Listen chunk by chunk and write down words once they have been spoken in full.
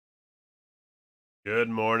Good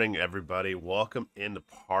morning, everybody. Welcome into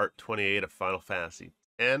part 28 of Final Fantasy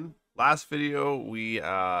X. Last video, we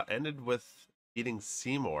ended with beating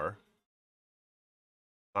Seymour,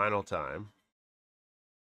 final time.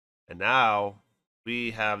 And now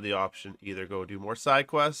we have the option either go do more side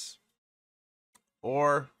quests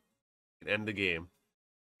or end the game.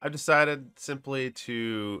 I've decided simply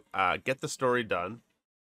to get the story done.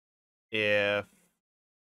 If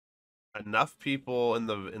enough people in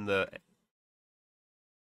the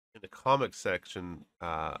comic section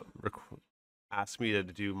ask me to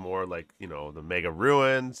do more, like, the mega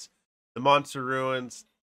ruins, the monster ruins,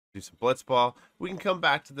 do some blitzball, we can come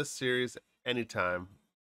back to this series anytime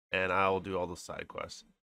and I'll do all those side quests.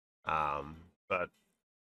 But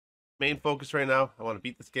main focus right now, I want to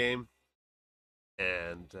beat this game.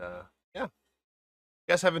 And yeah, if you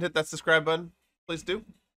guys haven't hit that subscribe button, please do.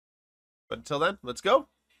 But until then, let's go.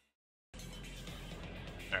 All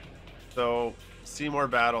right. So Seymour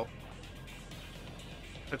battle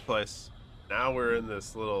took place. Now we're in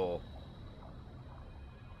this little,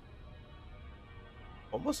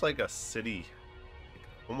 almost like a city,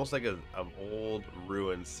 almost like an old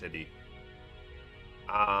ruined city.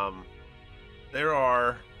 There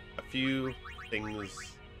are a few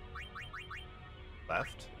things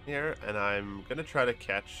left here, and I'm gonna try to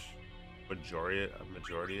catch majority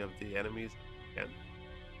of the enemies again.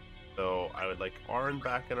 So I would like Arn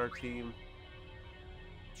back in our team.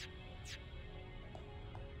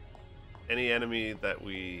 Any enemy that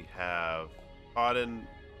we have caught in,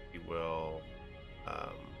 we will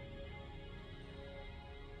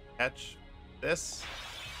catch. This.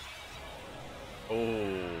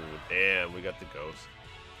 Oh, damn, we got the ghost.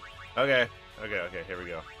 Okay, here we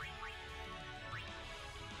go.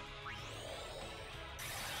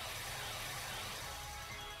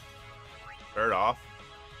 Start off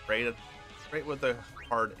right with a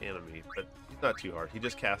hard enemy, but he's not too hard. He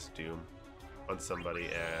just casts Doom on somebody,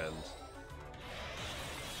 and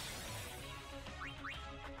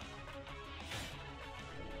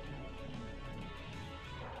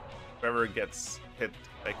whoever gets hit,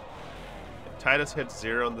 like, if Titus hits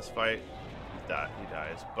 0 in this fight, he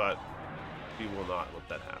dies, but we will not let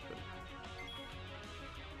that happen.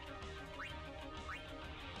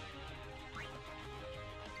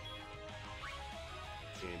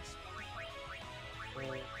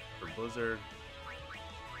 For Blizzard.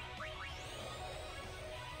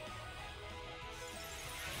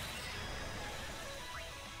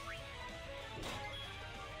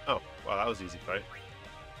 Oh, wow, that was an easy fight.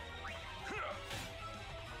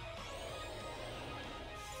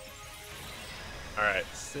 Alright,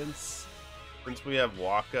 since we have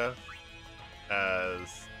Waka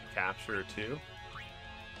as capture too,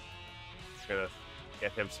 we're gonna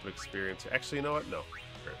get him some experience. Actually, you know what? No.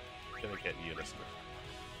 We're gonna get Yuna some.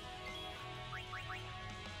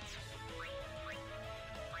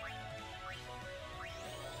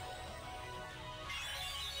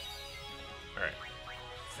 Alright.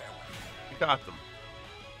 We got them.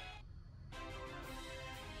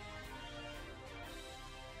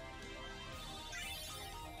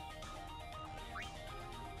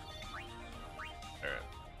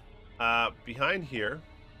 Behind here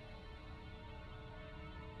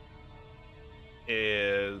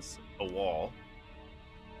is a wall.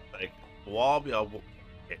 Like, a wall.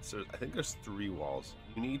 Okay, so I think there's 3 walls.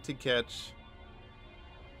 You need to catch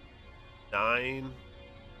 9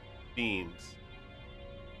 fiends,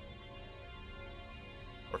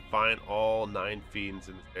 or find all 9 fiends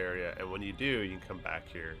in this area, and when you do, you can come back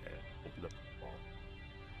here and open up the wall.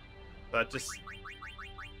 But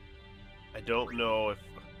I don't know if.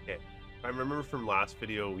 Okay, I remember from last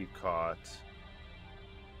video we caught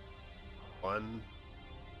 1,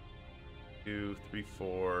 2, 3,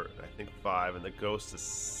 4, I think 5, and the ghost is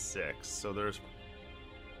 6. So I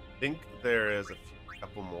think there is a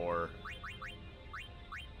couple more.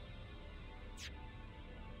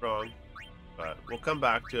 Wrong, but we'll come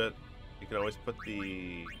back to it. You can always put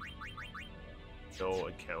the no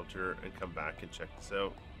encounter and come back and check this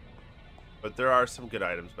out. But there are some good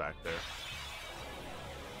items back there.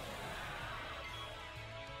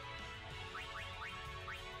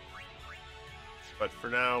 But for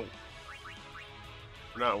now,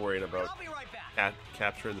 we're not worried about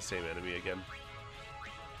capturing the same enemy again.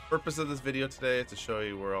 Purpose of this video today is to show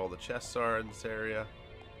you where all the chests are in this area.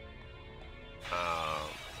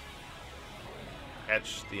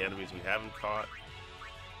 Catch the enemies we haven't caught.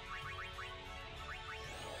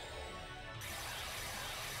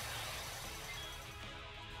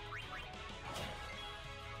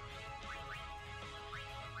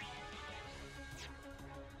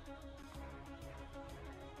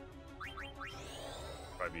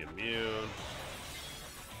 Probably be immune.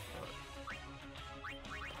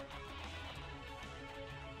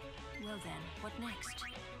 Well then, what next?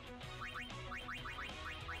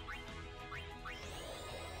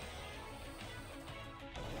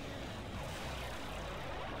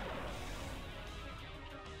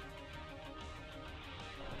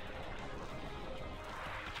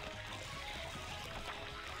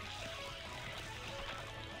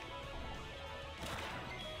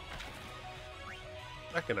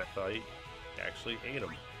 Second, I thought he actually ate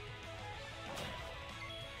him.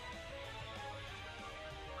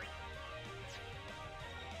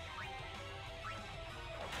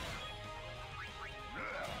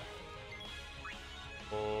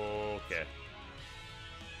 Okay.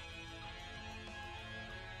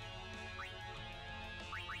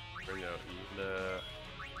 Bring out Yuna.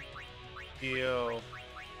 Heal.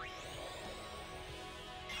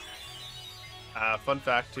 Fun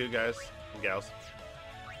fact too, guys and gals.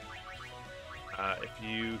 If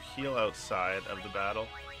you heal outside of the battle,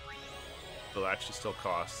 it'll actually still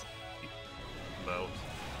cost the amount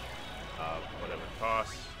of whatever it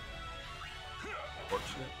costs.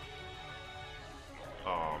 Fortunate.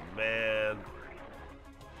 Oh man.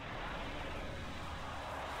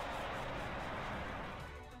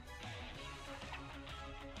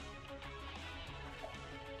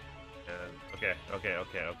 And okay. No.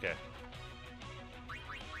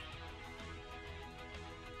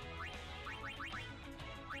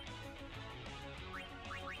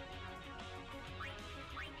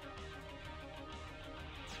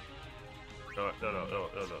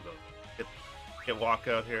 Get walk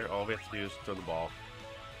out here. All we have to do is throw the ball.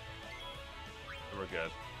 And we're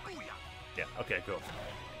good. Yeah, okay, go.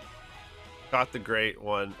 Caught the great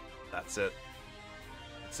one. That's it.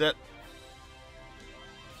 That's it.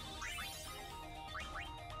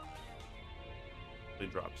 We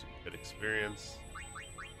drop some good experience.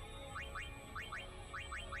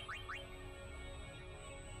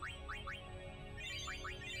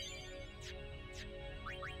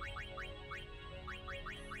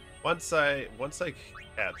 Once I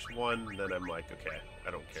catch one, then I'm like, okay,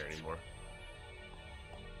 I don't care anymore.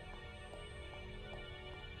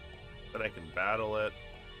 Then I can battle it.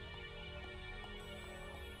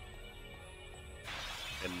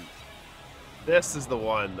 And this is the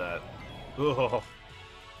one that, oh,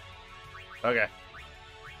 okay.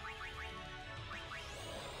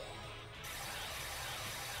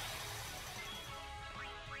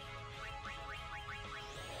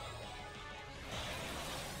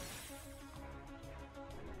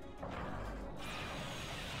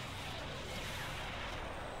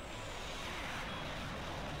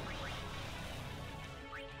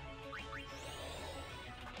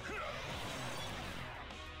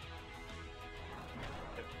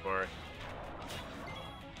 Or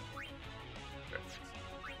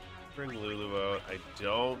bring Lulu out. I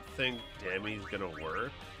don't think Demi's gonna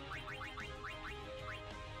work.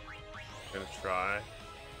 Gonna try.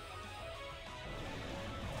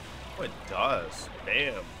 Oh, it does.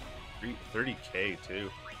 Bam. 30k too.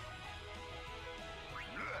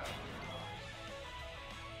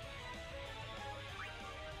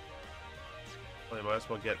 Well, I might as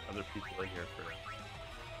well get other people in here first.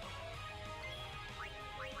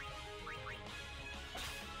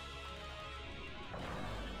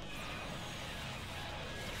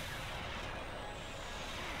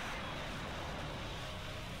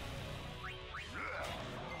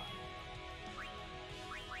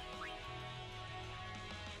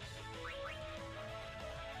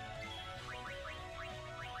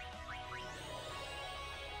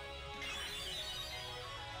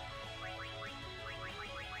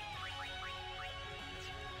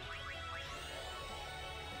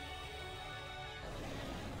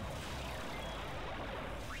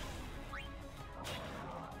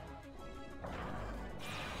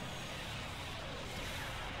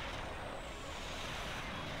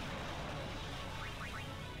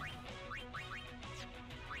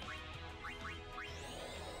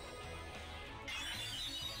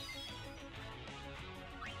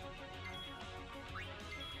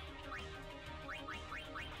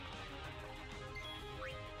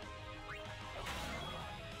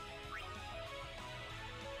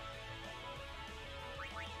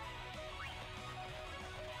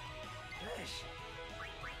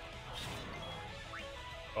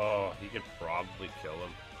 Oh, he could probably kill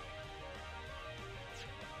him.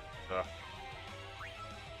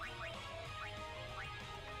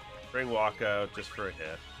 Bring walkout just for a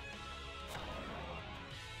hit.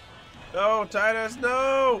 No, Titus,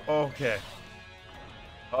 no! Okay.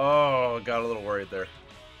 Oh, got a little worried there.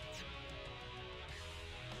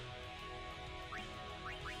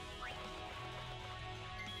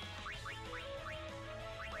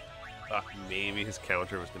 Maybe his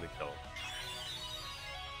counter was going to kill him.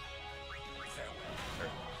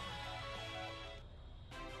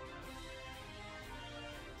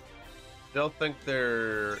 Still think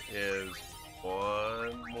there is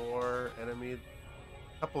one more enemy,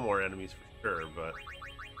 a couple more enemies for sure, but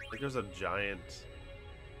I think there's a giant.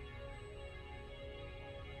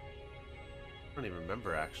 I don't even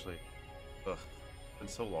remember actually. Ugh, it's been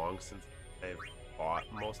so long since I've fought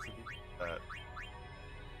most of these that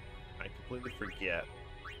I completely forget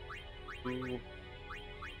who,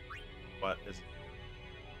 what is.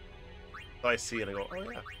 So I see it and I go,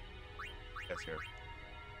 oh yeah, that's here.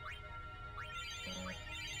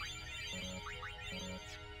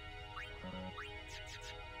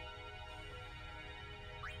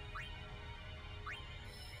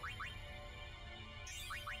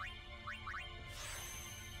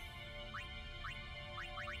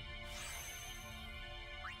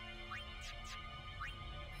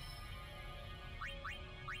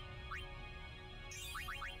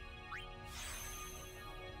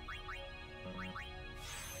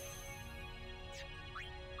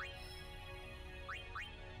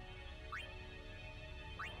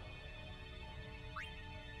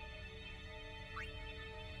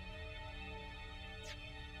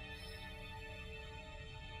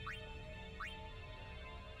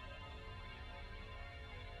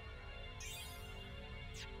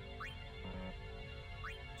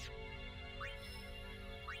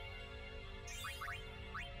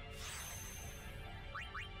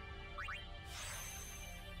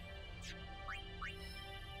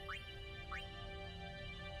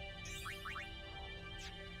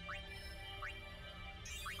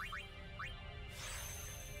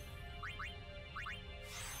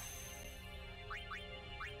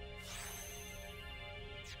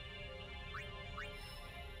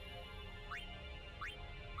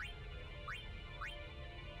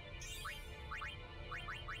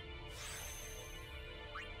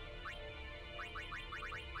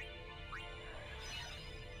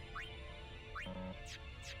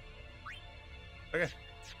 Okay.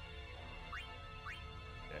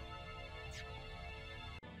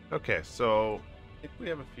 Okay, so I think we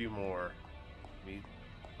have a few more meat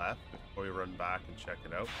left before we run back and check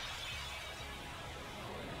it out.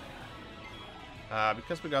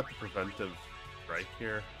 Because we got the preventive strike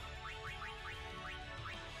here,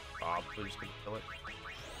 probably just gonna kill it.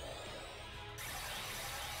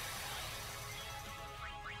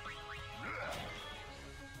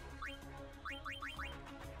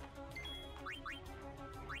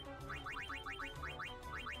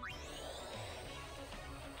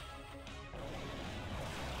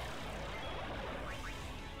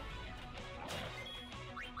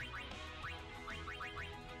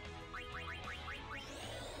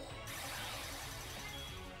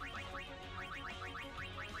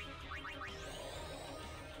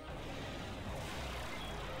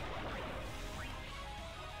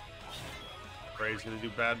 Ray's gonna do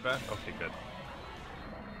bad. Okay, good.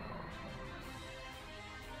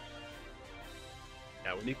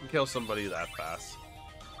 Yeah, when you can kill somebody that fast.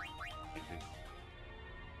 Easy.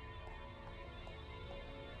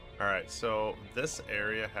 Alright, so this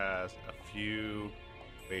area has a few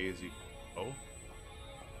ways you can go.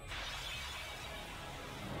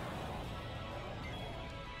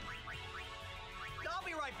 I'll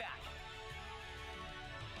be right back.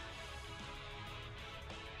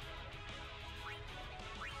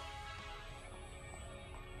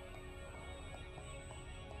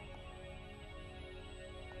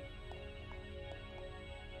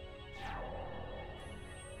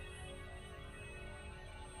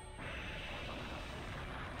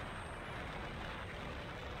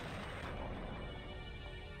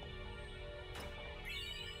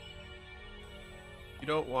 You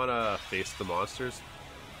don't want to face the monsters.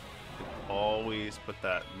 You can always put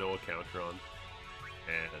that Noah counter on.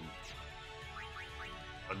 And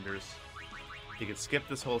unders. You can skip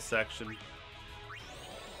this whole section.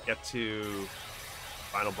 Get to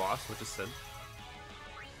final boss, which is Sin.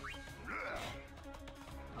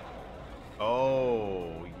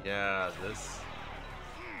 Oh, yeah, this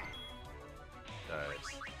guy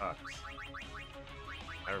sucks.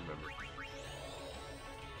 I remember.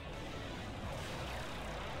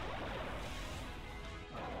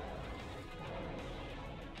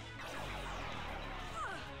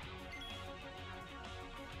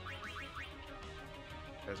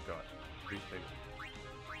 Has got 3 things.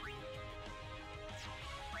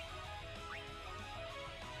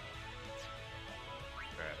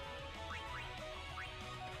 Alright.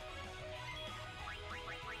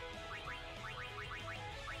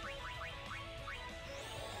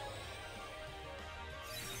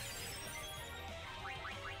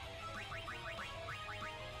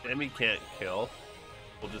 Enemy can't kill.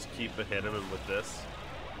 We'll just keep hitting him with this.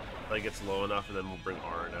 Like it's low enough, and then we'll bring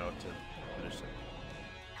Arn out to finish it.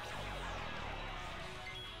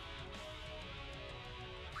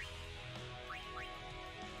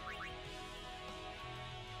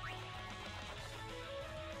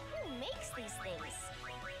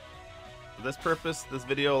 For this purpose, this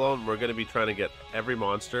video alone, we're going to be trying to get every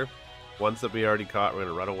monster. Ones that we already caught, we're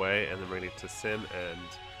going to run away, and then we're going to get to Sin, and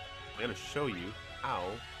I'm going to show you how.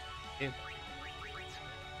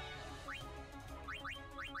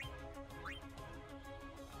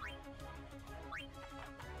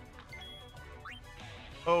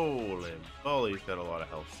 Holy moly, he's got a lot of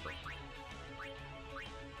health still.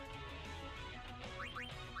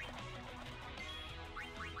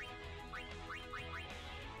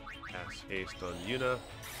 Cast haste on Yuna.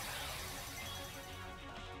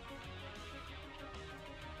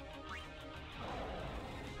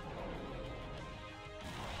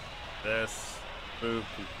 This move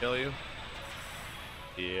can kill you.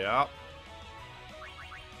 Yep.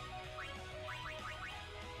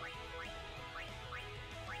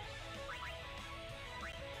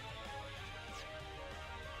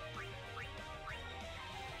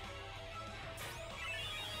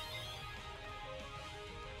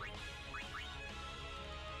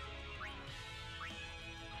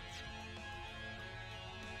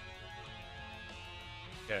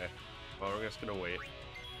 Okay, well, we're just gonna wait.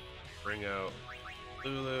 Bring out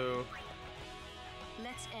Lulu.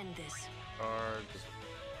 Let's end this. Cards.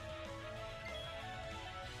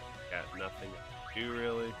 Got nothing to do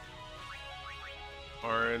really.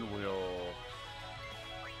 Aeon will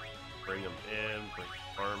bring him in, bring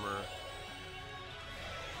armor.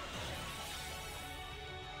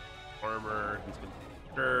 Armor, he's gonna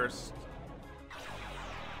be cursed.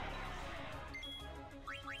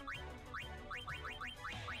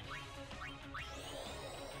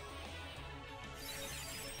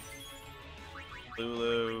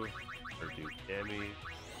 Lulu, or do Demi.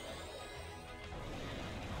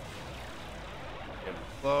 Get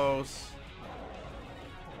close.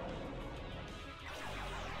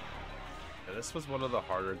 And this was one of the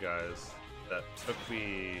harder guys that took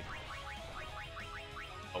me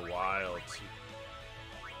a while to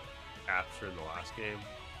capture in the last game.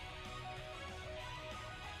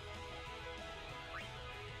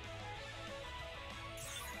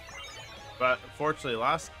 But fortunately,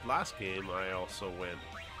 last game I also went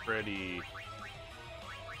pretty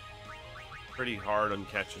hard on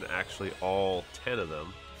catching actually all 10 of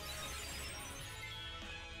them.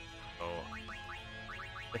 Oh,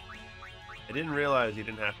 I didn't realize you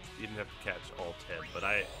didn't have to catch all 10. But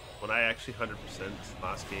when I actually 100%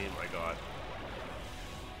 last game, I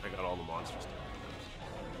got all the monsters.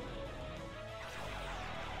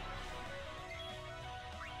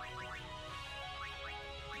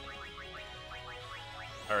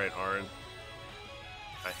 Alright, Aeon.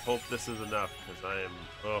 I hope this is enough, because I am...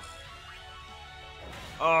 Ugh.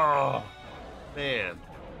 Oh! Man.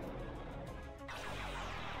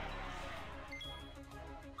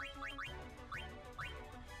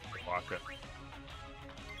 Braska.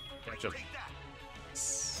 Catch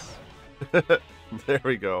him. There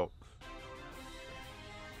we go.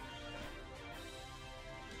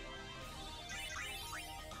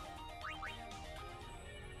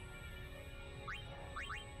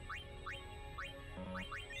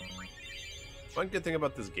 One good thing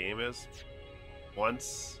about this game is,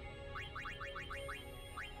 once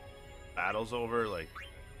battle's over, like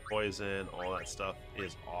poison, all that stuff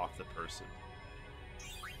is off the person.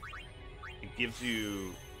 It gives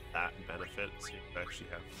you that benefit, so you can actually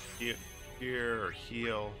have fear or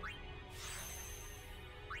heal.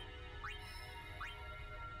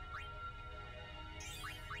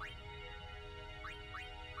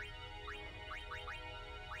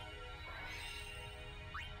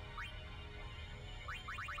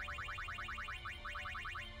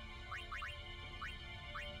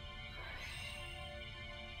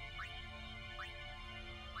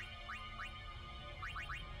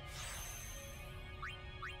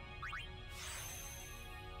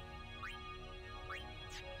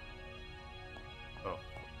 Oh.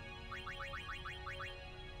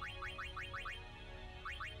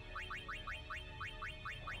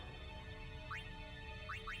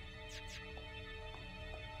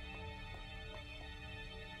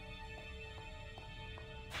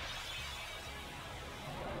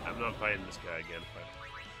 I'm not fighting this guy again, but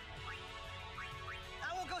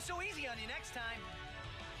I won't go so easy on you next time.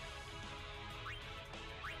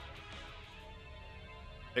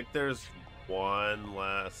 I think there's one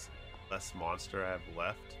less monster I have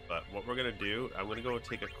left, but what we're gonna do, I'm gonna go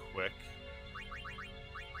take a quick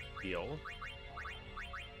heal.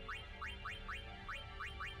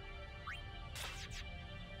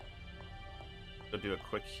 Go do a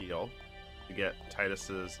quick heal to get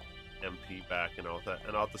Titus's MP back and all that,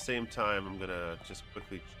 and at the same time I'm gonna just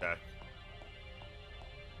quickly check,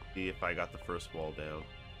 see if I got the first wall down.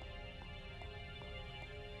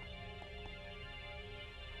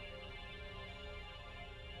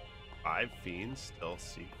 5 fiends still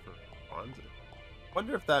seek for wands.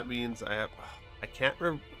 Wonder if that means I have. I can't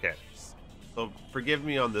remember. Okay, so forgive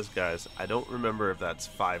me on this, guys. I don't remember if that's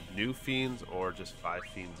 5 new fiends or just 5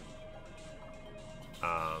 fiends.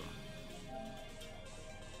 Um.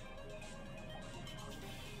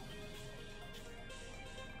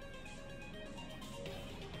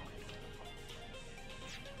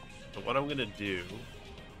 So what I'm gonna do,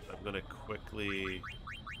 I'm gonna quickly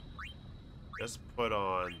just put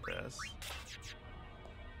on this.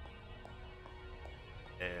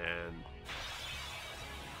 And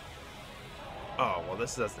oh well,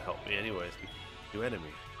 this doesn't help me anyways. New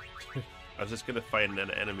enemy. I was just gonna fight an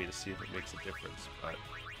enemy to see if it makes a difference, but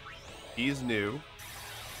he's new.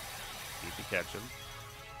 Need to catch him.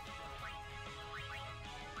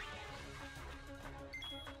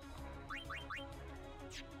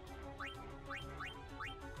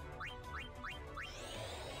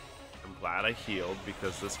 I'm glad I healed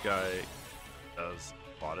because this guy does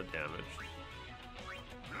a lot of damage.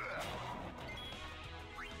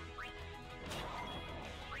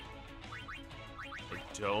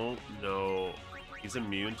 I don't know. He's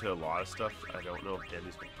immune to a lot of stuff. I don't know if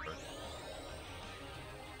Demi's gonna work.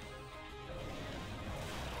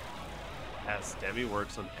 Yes, Demi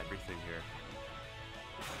works on everything here.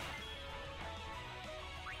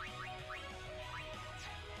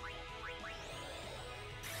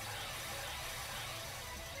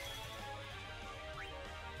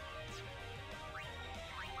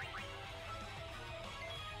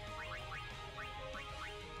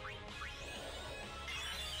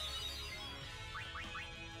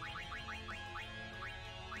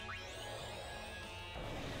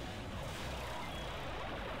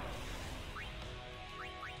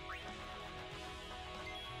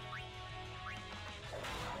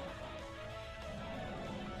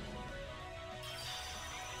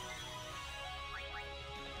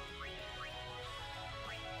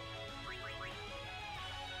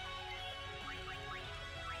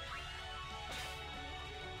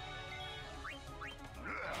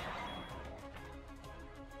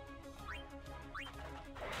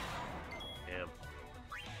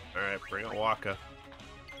 Alright, bring out Waka.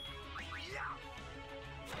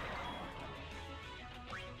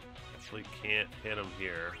 Actually can't hit him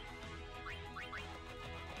here.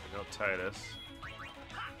 Bring out Titus.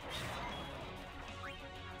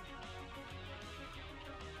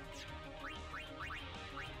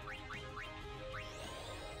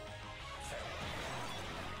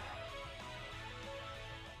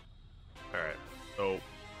 Alright, so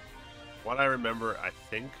what I remember, I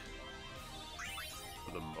think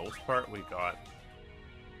for the most part, we got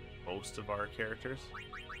most of our characters.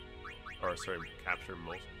 Or, sorry, captured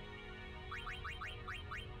most.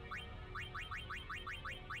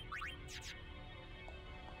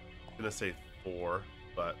 I'm gonna say 4,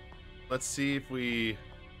 but let's see if we.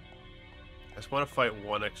 I just want to fight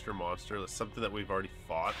one extra monster. That's something that we've already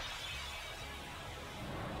fought.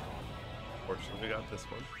 Fortunately, we got this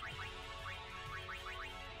one.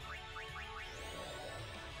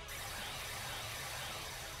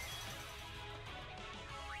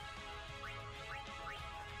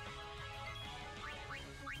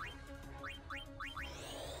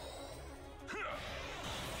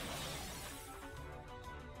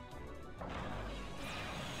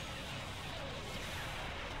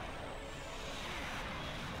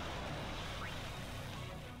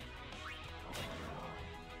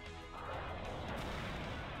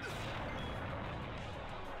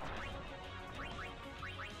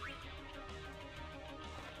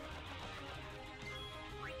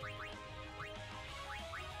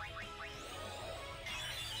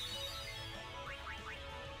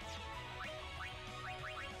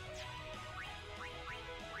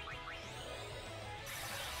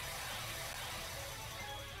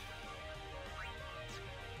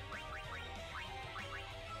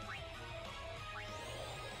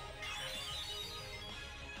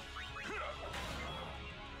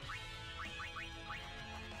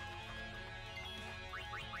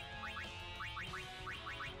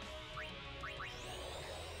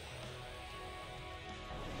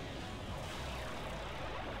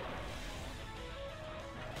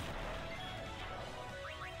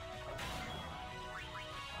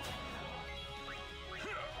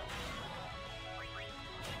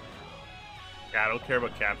 Yeah, I don't care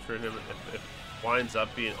about capturing him. If it winds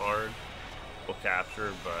up being Arn, we'll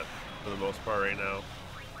capture, but for the most part right now,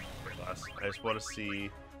 less. I just want to see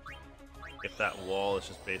if that wall is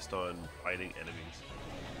just based on fighting enemies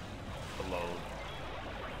alone.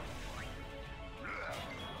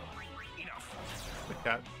 The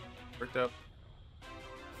cat worked out.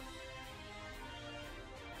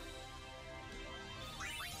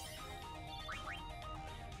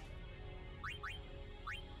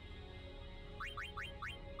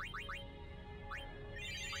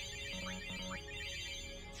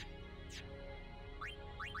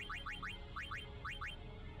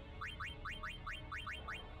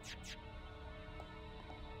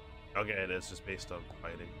 Okay, it is just based on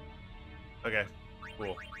fighting. Okay,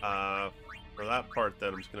 cool. For that part,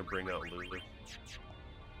 then I'm just gonna bring out Lulu.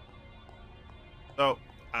 So,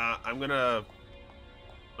 I'm gonna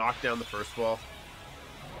knock down the first wall.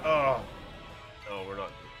 Oh, no, we're not.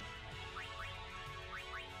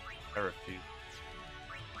 I refuse.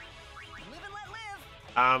 Live and let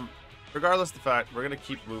live. Regardless of the fact, we're gonna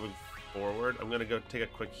keep moving forward. I'm gonna go take a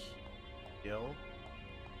quick heal,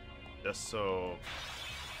 just so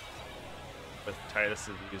with Titus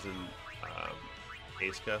is using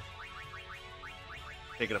Braska,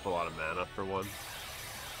 taking up a lot of mana for one.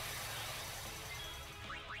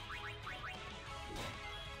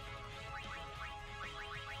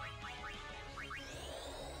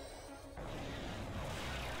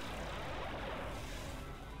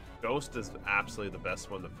 Ghost is absolutely the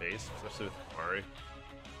best one to face, especially with Mari.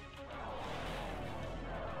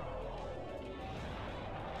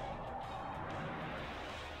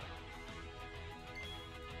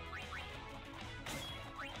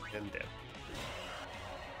 And dead.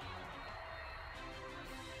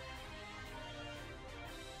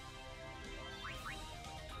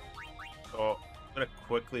 So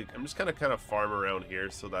I'm just gonna kind of farm around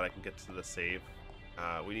here so that I can get to the save.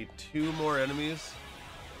 We need 2 more enemies.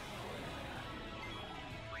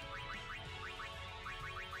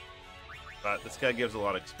 But this guy gives a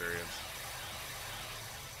lot of experience.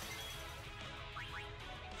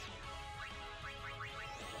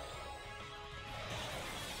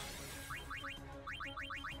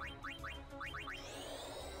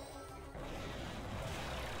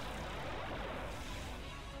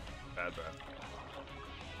 Bad breath.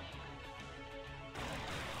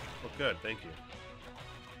 Well, good, thank you.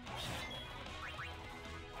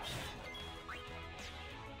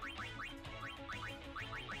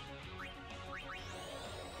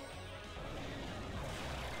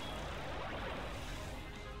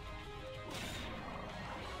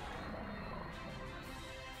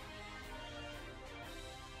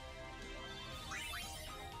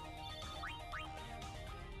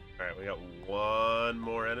 Alright, we got 1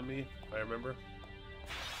 more enemy, if I remember.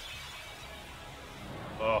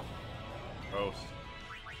 Oh, gross.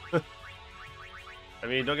 I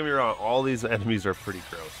mean, don't get me wrong, all these enemies are pretty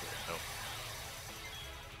gross right now.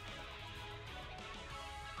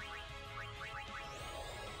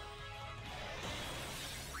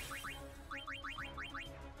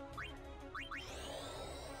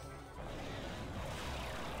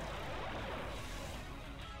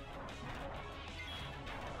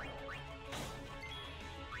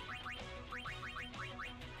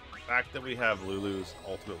 The fact that we have Lulu's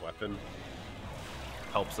ultimate weapon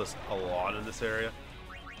helps us a lot in this area.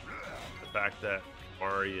 The fact that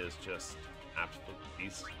Mari is just an absolute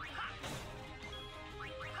beast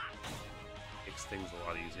makes things a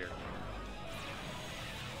lot easier.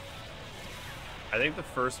 I think the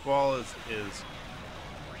first wall is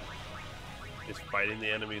fighting the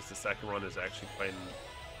enemies. The second one is actually fighting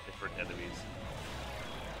different enemies.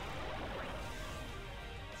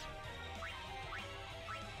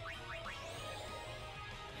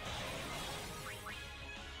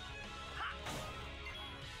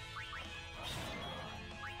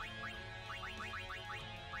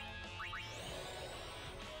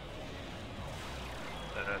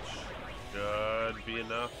 That should be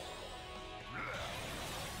enough.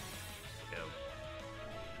 Damn.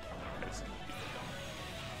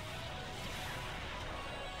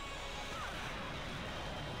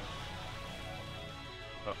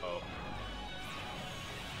 Uh-oh.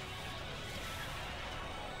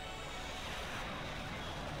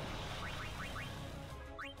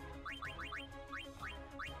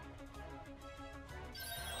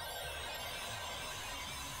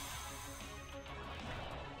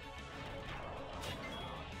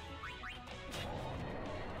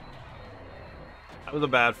 That was a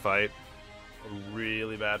bad fight. A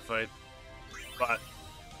really bad fight. But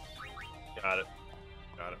got it.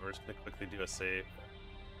 Got it. We're just gonna quickly do a save.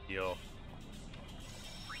 Heal.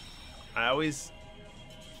 I always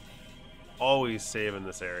save in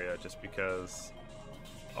this area just because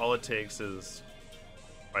all it takes is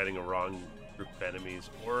fighting a wrong group of enemies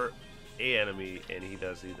or a enemy and he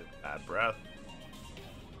does either bad breath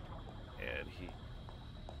and he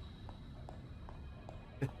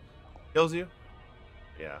kills you.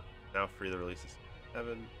 Yeah, now free the releases.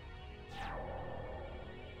 7.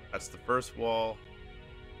 That's the first wall.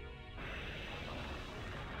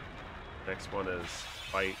 Next one is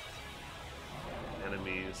fight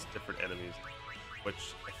enemies, different enemies,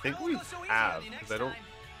 which I think we have because I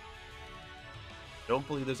don't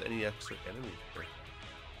believe there's any extra enemies here.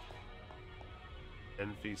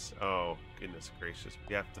 10 feast. Oh goodness gracious,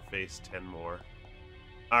 we have to face 10 more.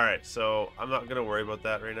 All right, so I'm not gonna worry about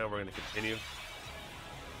that right now. We're gonna continue.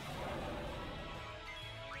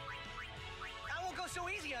 I won't go so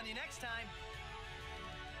easy on you next time.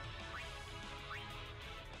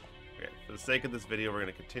 Okay, for the sake of this video, we're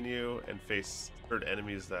gonna continue and face third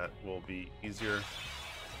enemies that will be easier.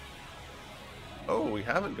 Oh, we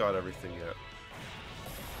haven't got everything yet.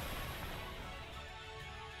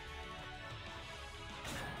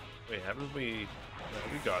 Wait, haven't we?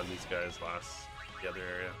 We gotten these guys last the other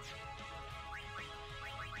area.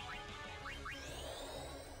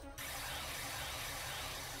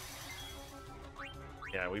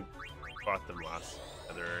 Yeah, we fought them last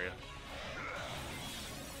other area.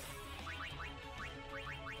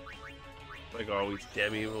 Like always,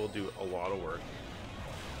 Demi will do a lot of work.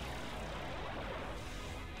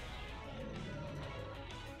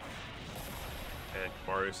 And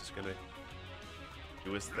Marius is gonna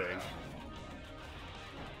do his thing.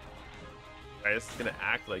 I guess he's gonna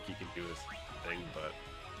act like he can do his thing, but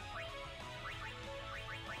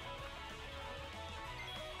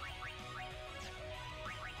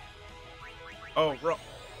oh, bro,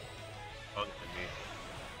 wrong to me.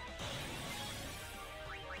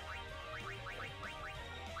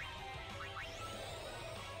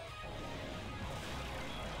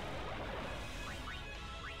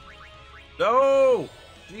 No,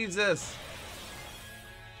 Jesus,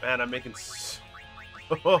 man, I'm making so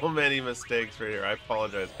many mistakes right here. I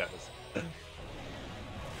apologize, guys.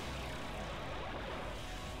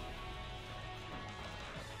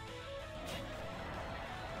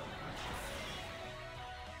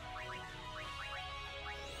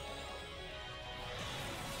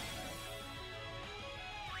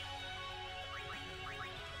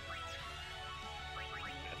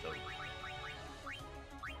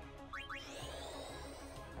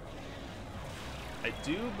 I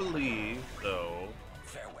do believe, though,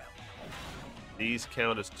 Farewell. these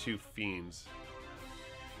count as 2 fiends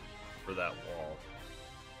for that wall.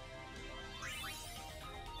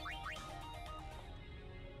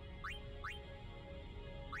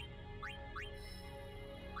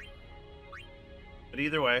 But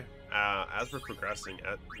either way, as we're progressing,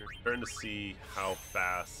 you're starting to see how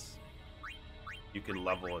fast you can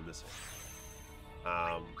level in this.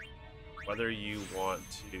 Whether you want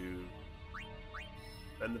to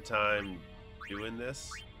spend the time doing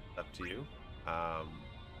this, up to you.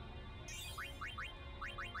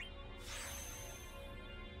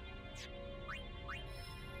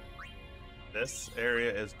 This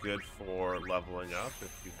area is good for leveling up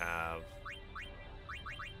if you have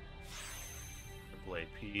double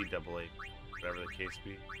AP, double AP, whatever the case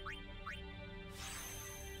be.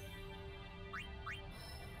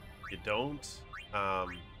 If you don't,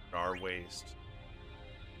 there are ways to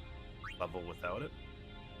level without it.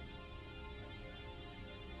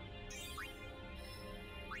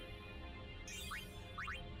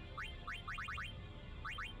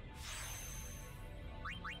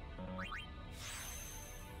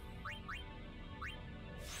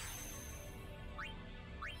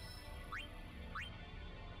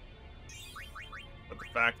 But the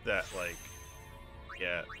fact that, like,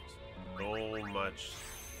 yeah, so much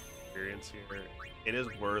experience here, it is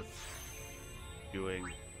worth doing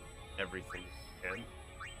everything you can.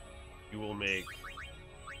 You will make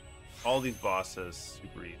all these bosses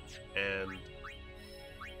super easy, and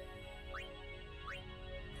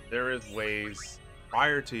there is ways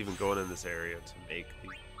prior to even going in this area to make the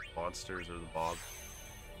monsters or the mobs,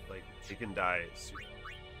 like, they can die super.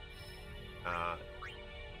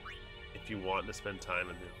 If you want to spend time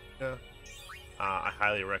in the arena, I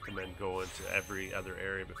highly recommend going to every other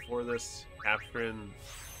area before this, capturing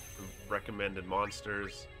the recommended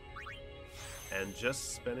monsters, and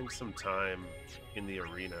just spending some time in the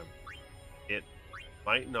arena. It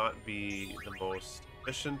might not be the most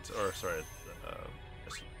efficient, or sorry,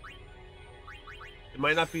 it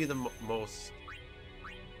might not be the most.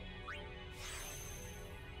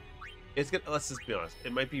 It's good. Let's just be honest.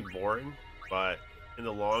 It might be boring, but in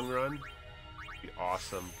the long run, it'd be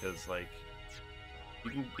awesome because, like,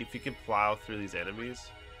 if you can plow through these enemies,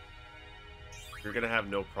 you're gonna have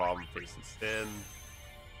no problem facing Sin,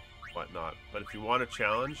 whatnot. But if you want a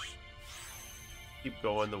challenge, keep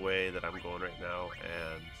going the way that I'm going right now,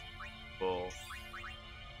 and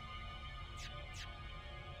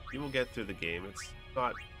you will get through the game. It's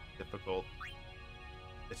not difficult.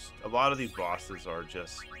 It's a lot of these bosses are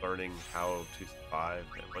just learning how to survive,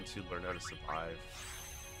 and once you learn how to survive,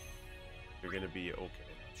 you're gonna be okay.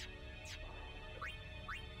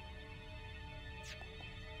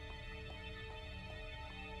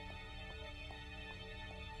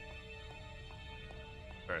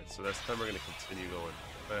 Alright, so this time we're gonna continue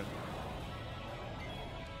going.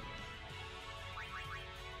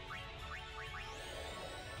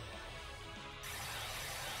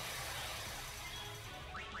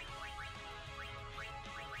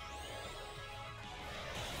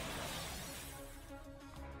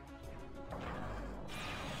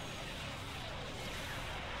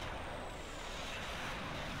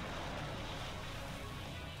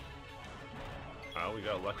 Well, we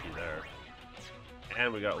got lucky there.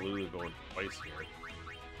 And we got Lulu going twice here.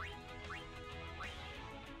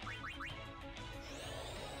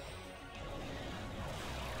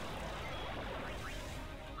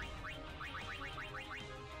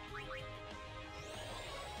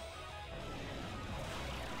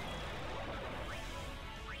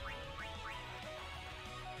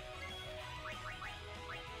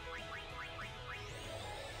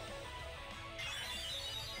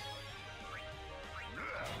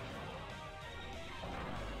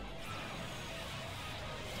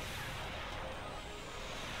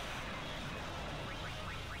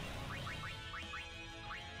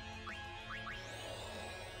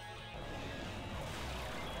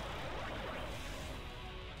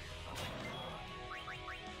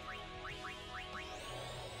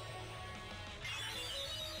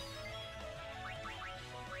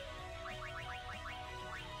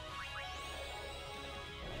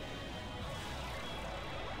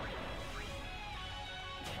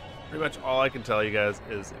 Pretty much all I can tell you guys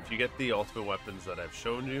is if you get the ultimate weapons that I've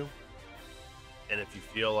shown you, and if you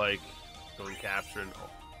feel like going capturing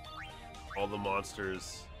all the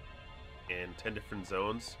monsters in 10 different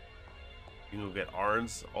zones, you can go get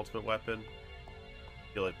Arn's ultimate weapon. If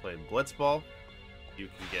you feel like playing Blitzball, you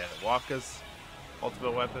can get Waka's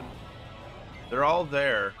ultimate weapon. They're all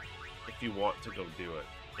there if you want to go do it.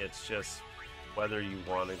 It's just whether you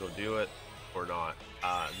want to go do it or not.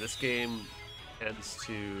 This game tends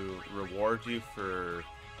to reward you for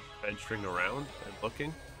venturing around and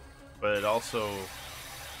looking, but it also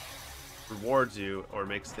rewards you or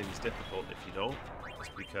makes things difficult if you don't,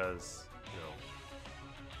 just because, you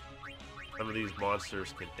know, some of these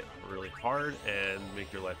monsters can hit really hard and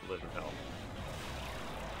make your life a living hell.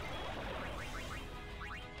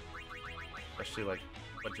 Especially like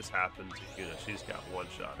what just happened to Yuna. She's got one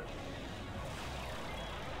shot at.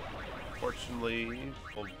 Unfortunately,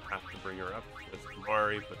 we'll have to bring her up with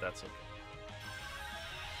Mari, but that's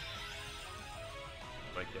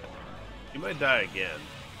okay. You might die again.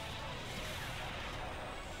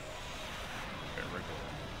 Okay, we're good.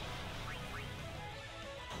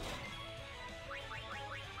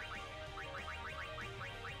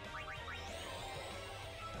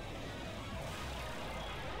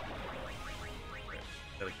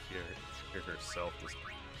 Okay, gotta cure herself this time.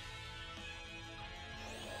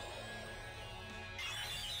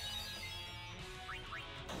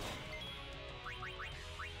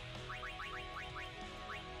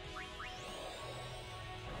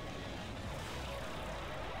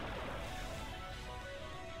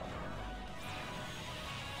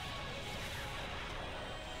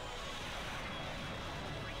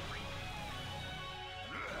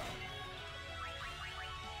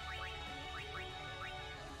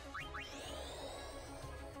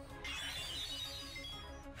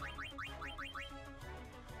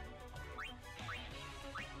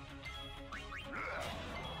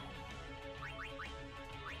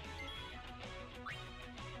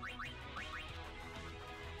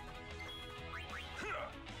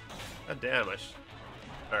 God damn, Alright,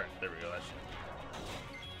 there we go.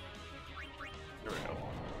 There we go.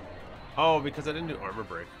 Oh, because I didn't do armor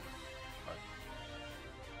break.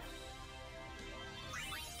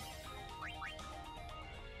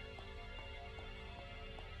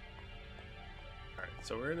 Alright,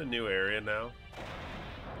 so we're in a new area now.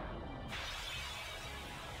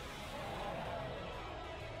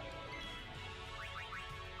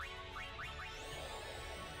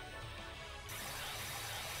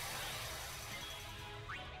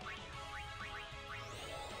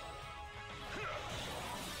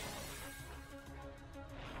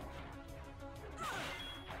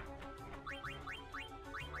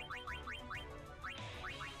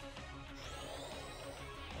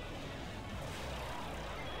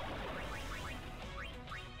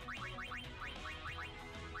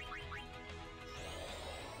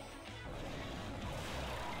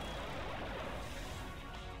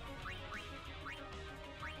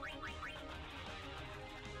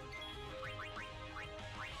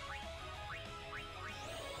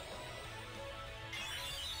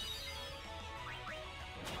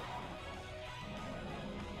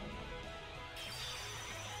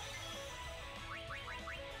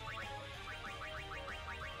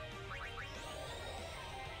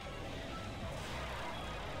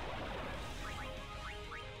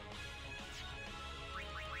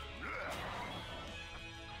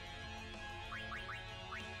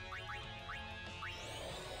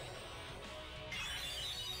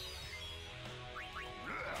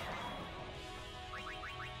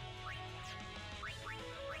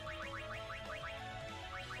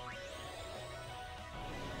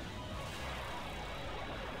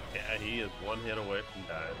 Yeah, he is one hit away from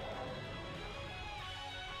dying.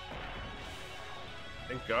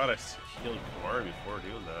 Thank God I healed Kamari before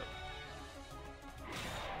doing that.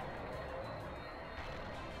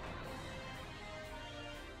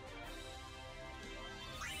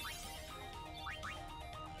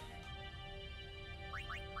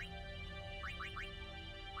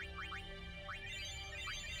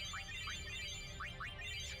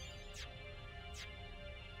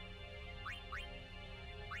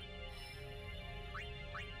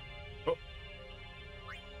 Oh.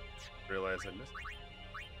 Realize I missed.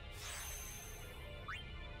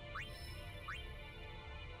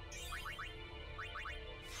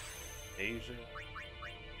 Asia,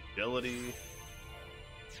 agility.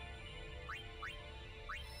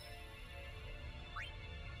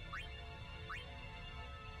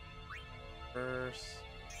 First.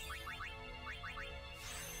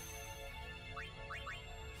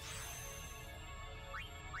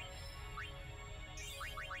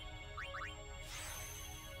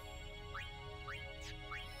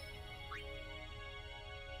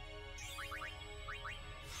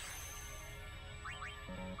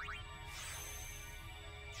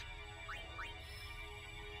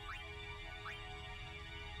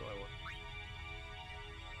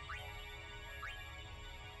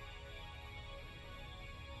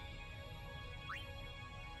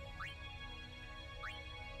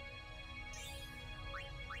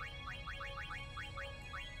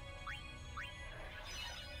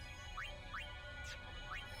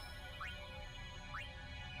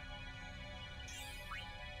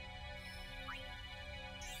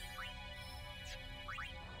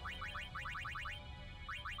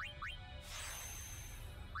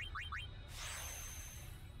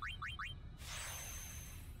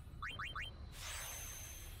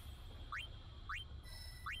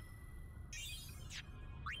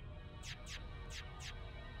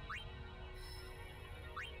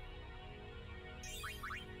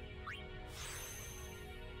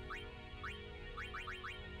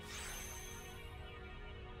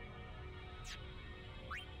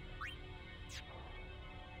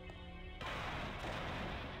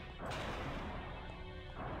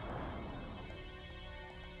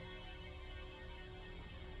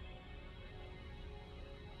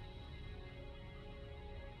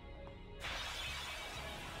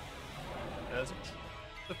 There's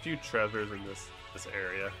a few treasures in this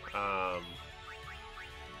area. I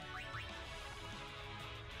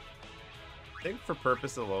think for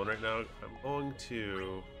purpose alone right now, I'm going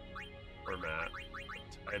to format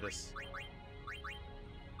Titus,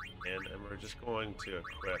 and we're just going to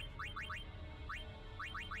equip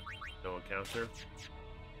no encounter.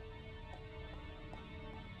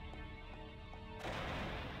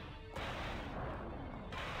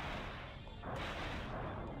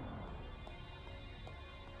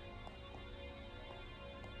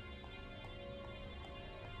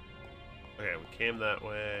 Okay, we came that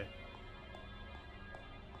way.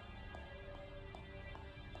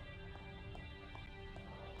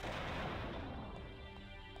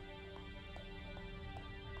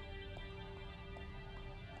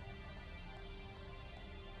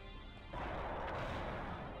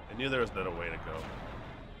 I knew there was another way to go.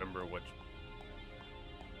 Remember which.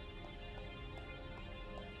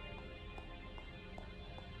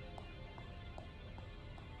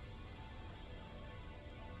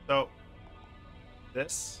 So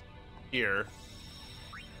this here,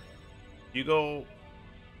 you go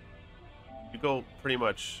pretty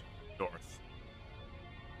much north.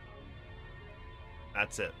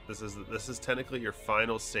 That's it. This is technically your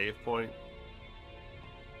final save point.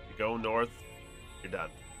 You go north, you're done.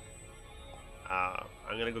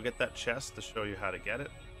 I'm gonna go get that chest to show you how to get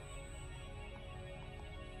it.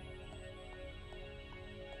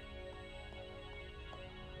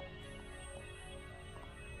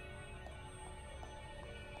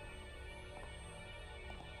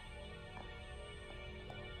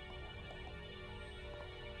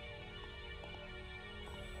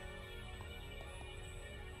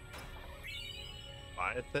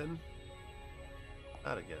 Leviathan?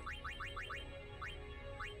 That again.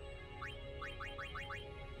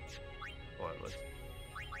 Hold on, let's...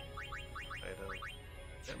 Item.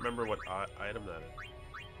 Can't remember what item that is.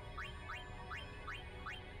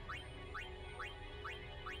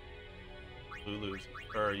 Lulu's,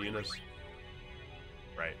 or Yuna's.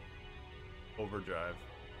 Right. Overdrive.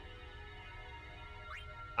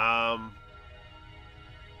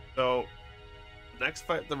 So, the next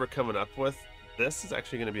fight that we're coming up with, this is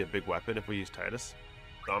actually going to be a big weapon if we use Titus.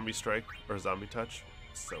 Zombie Strike or Zombie Touch.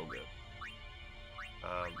 So good.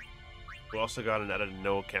 We also got an added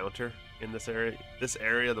no counter in this area. This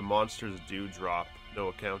area, the monsters do drop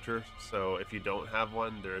no counter. So if you don't have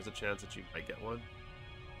one, there is a chance that you might get one.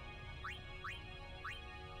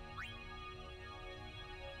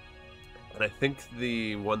 And I think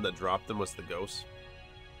the one that dropped them was the ghost.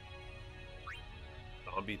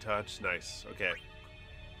 Zombie touch, nice. Okay.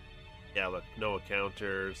 Yeah, look, no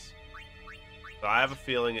counters. So I have a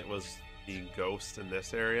feeling it was the ghost in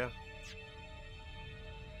this area.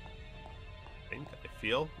 I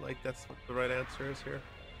feel like that's what the right answer is here.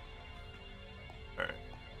 Alright.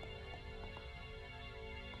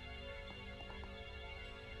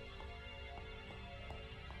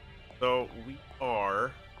 So we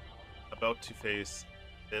are about to face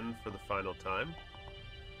Finn for the final time.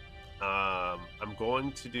 I'm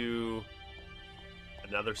going to do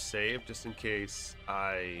another save just in case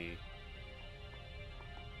I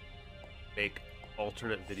make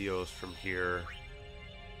alternate videos from here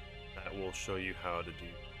that will show you how to do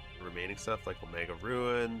the remaining stuff like Omega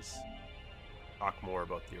Ruins, talk more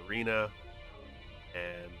about the arena,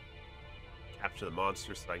 and capture the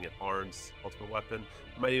monsters so I can get Arn's ultimate weapon.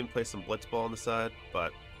 I might even play some Blitzball on the side,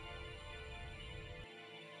 but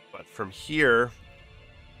from here,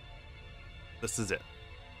 this is it.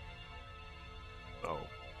 Oh.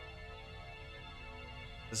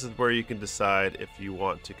 This is where you can decide if you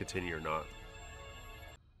want to continue or not.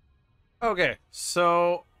 Okay,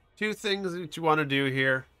 so 2 things that you want to do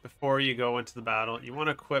here before you go into the battle. You want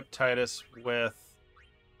to equip Titus with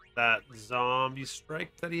that zombie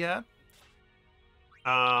strike that he had.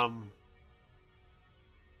 And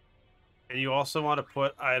you also want to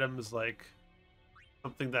put items like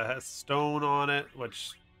something that has stone on it,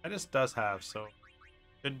 which Titus does have, so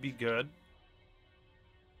should be good.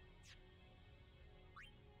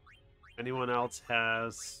 If anyone else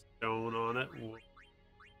has stone on it, we'll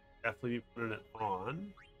definitely be putting it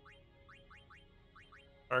on.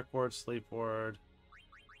 Dark Ward, Sleep Ward.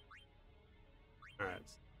 Alright.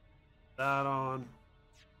 That on.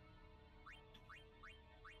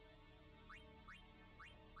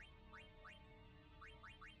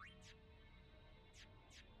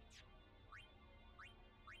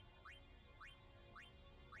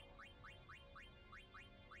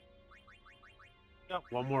 Got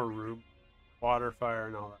one more room. Water, fire,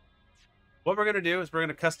 and all that. What we're going to do is we're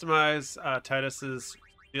going to customize Titus's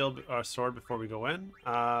shield sword before we go in.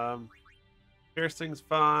 Piercing's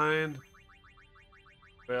fine.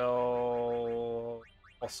 We'll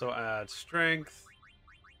also add strength.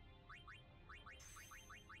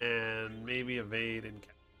 And maybe evade and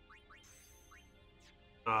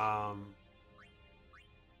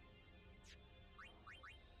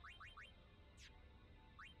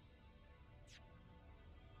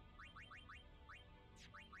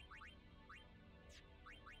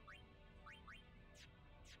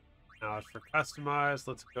now as for customize,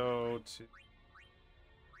 let's go to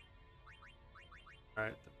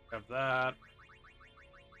alright, we have that.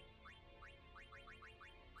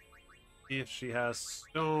 See if she has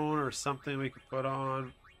stone or something we could put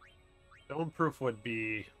on. Stoneproof would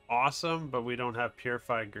be awesome, but we don't have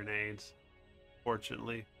purified grenades,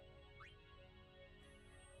 fortunately.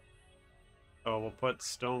 So we'll put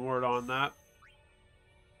stone ward on that.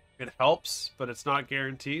 It helps, but it's not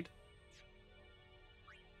guaranteed.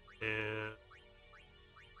 And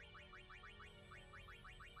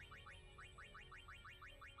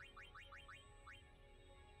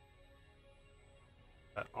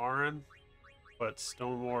that Aron, put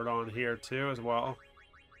stone ward on here too as well.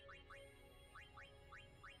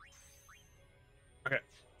 Okay,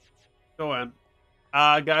 go in.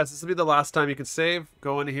 Guys, this will be the last time you can save.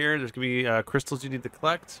 Go in here. There's gonna be crystals you need to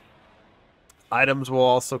collect. Items will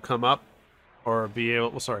also come up, or be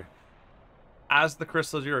able. Well, sorry. As the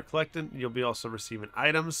crystals you're collecting, you'll be also receiving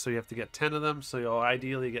items. So you have to get 10 of them. So you'll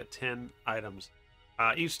ideally get 10 items.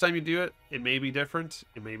 Each time you do it, it may be different.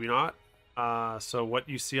 It may be not. So what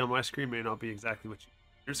you see on my screen may not be exactly what you see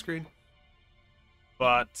on your screen.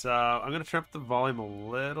 But I'm going to turn up the volume a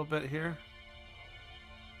little bit here.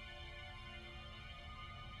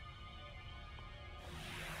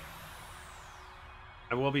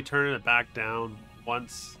 I will be turning it back down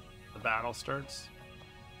once the battle starts.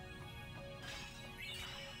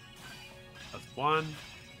 That's one.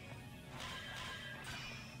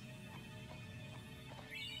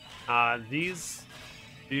 These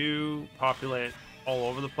do populate all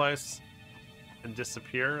over the place and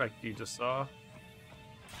disappear, like you just saw.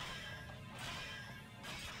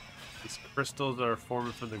 These crystals that are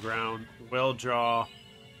forming from the ground will draw an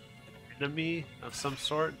enemy of some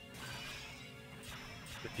sort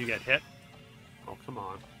if you get hit. Oh, come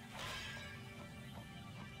on.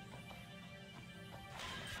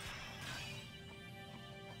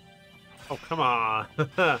 Oh, come on.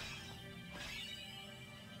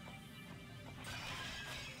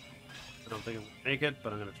 don't think I'm gonna make it,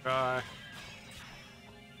 but I'm gonna try.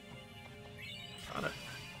 Got it.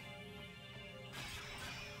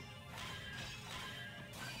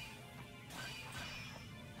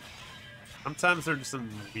 Sometimes they're just in a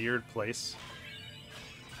weird place.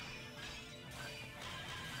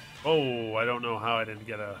 Oh, I don't know how I didn't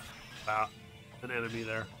get an enemy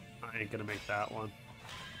there. I ain't gonna make that one.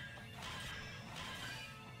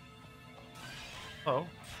 Oh.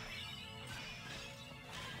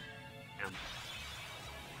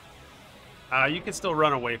 Damn. You can still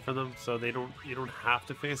run away from them, so you don't have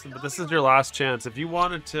to face them. But this is your last chance. If you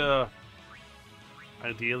wanted to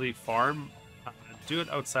ideally farm, do it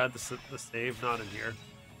outside the save, not in here.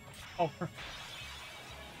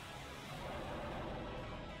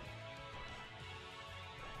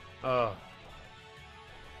 Oh.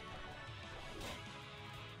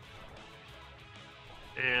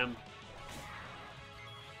 And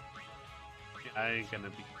yeah, I ain't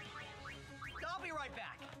gonna be. I'll be right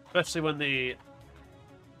back. Especially when they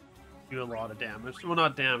do a lot of damage. Well,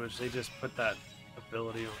 not damage. They just put that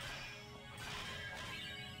ability on.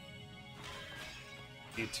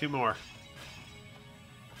 Need 2 more.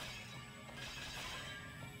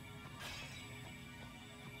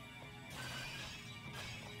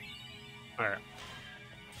 All right.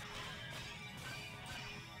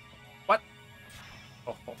 What?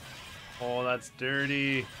 Oh, that's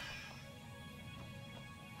dirty.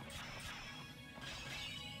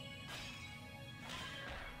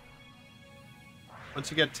 Once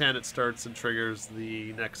you get 10, it starts and triggers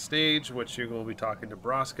the next stage, which you will be talking to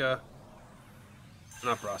Braska.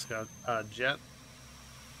 Not Braska, Jet.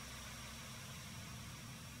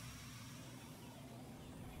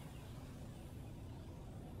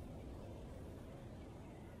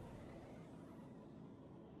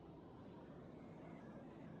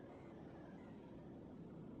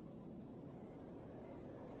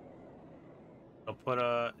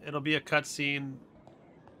 It'll be a cutscene.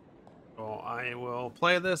 So I will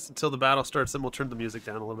play this until the battle starts, then we'll turn the music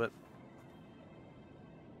down a little bit.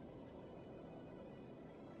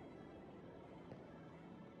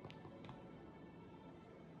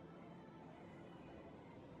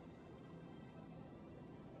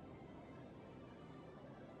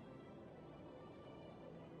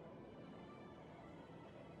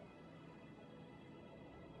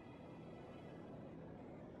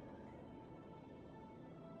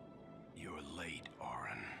 You're late,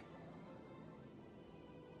 Auron.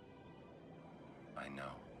 I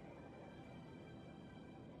know.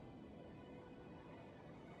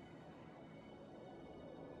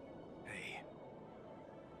 Hey.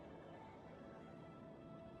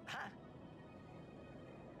 Huh?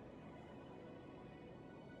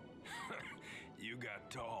 You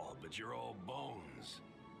got tall, but you're all bones.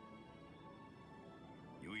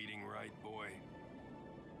 You eating right, boy?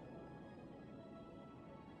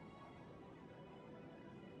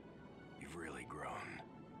 You've really grown.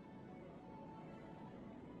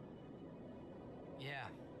 Yeah.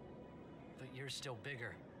 But you're still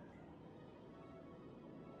bigger.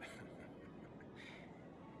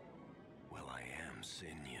 Well, I am Sin,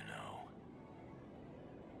 you know.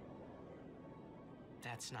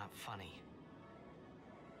 That's not funny.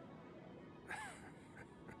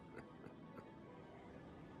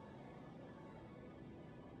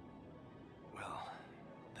 Well,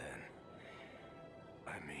 then,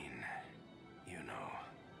 I mean, you know.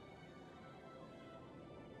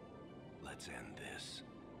 Let's end this.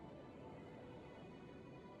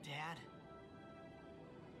 Dad,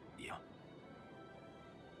 Yeah.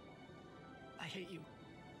 I hate you.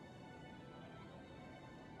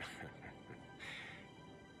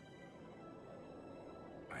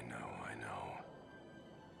 I know, I know.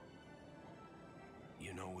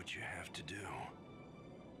 You know what you have to do.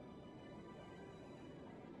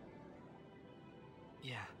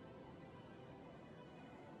 Yeah.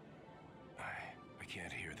 I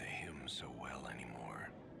can't hear the hymn so well anymore.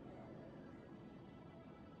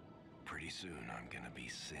 Pretty soon I'm gonna be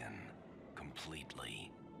Sin,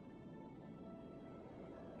 completely.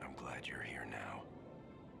 I'm glad you're here now.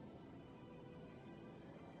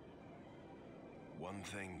 One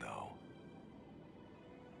thing though,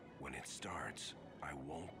 when it starts, I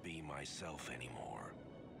won't be myself anymore.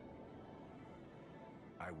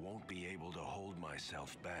 I won't be able to hold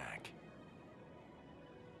myself back.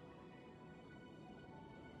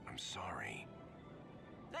 I'm sorry.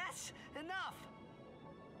 That's enough!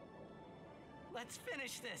 Let's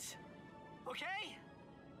finish this, okay?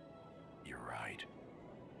 You're right.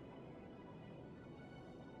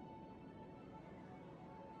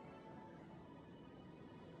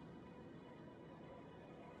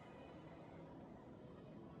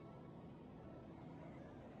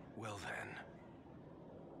 Well then.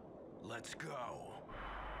 Let's go.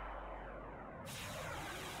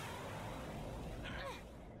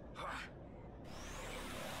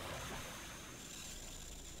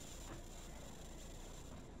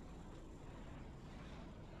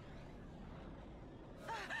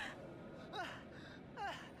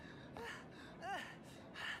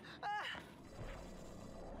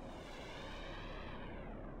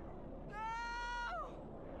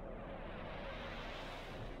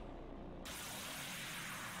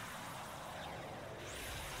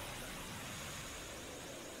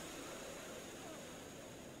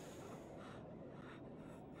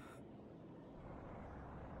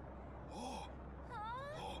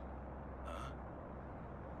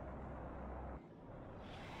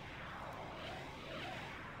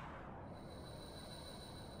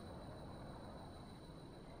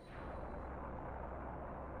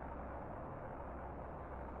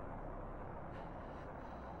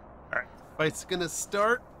 Alright, fight's gonna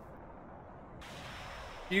start.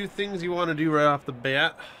 Few things you want to do right off the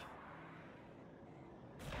bat.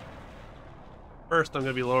 First, I'm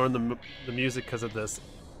gonna be lowering the music because of this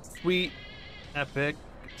sweet, epic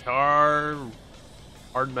guitar,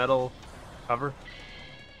 hard metal cover.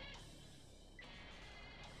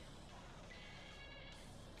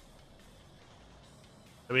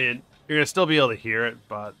 I mean, you're gonna still be able to hear it,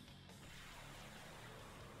 but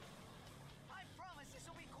I promise this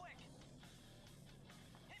will be quick.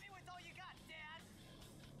 Hit me with all you got, Dad.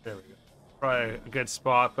 there we go. Probably a good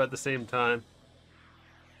spot, but at the same time,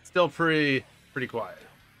 still pretty quiet.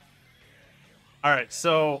 All right,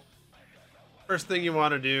 so first thing you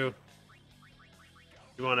want to do,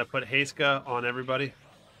 you want to put Heiska on everybody.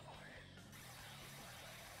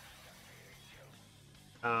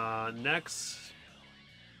 Next,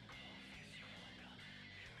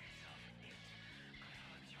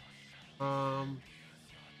 you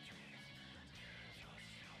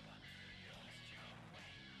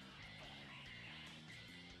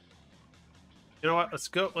know what? Let's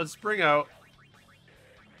go. Let's bring out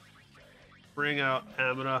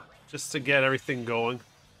Amina just to get everything going.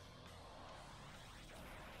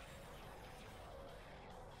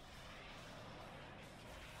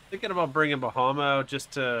 Thinking about bringing Bahama out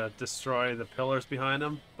just to destroy the pillars behind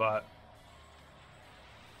him, but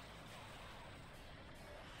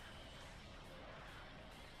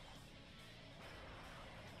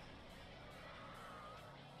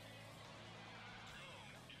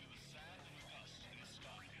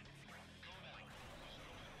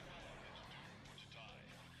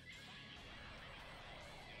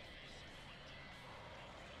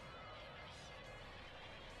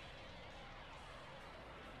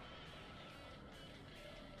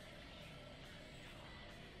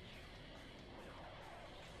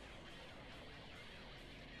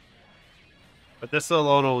this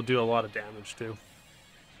alone will do a lot of damage too.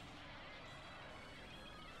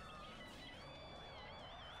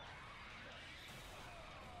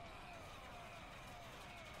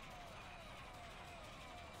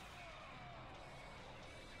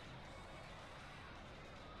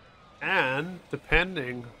 And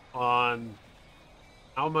depending on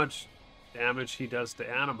how much damage he does to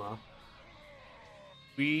Anima,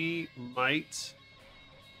 we might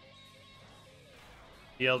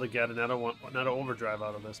be able to get another overdrive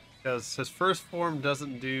out of this, because his first form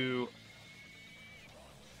doesn't do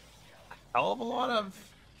a hell of a lot of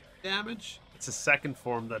damage. It's his second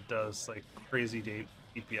form that does like crazy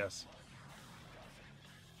DPS.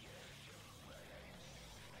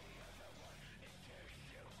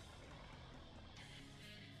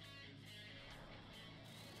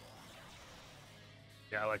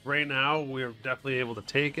 Yeah, like right now, we're definitely able to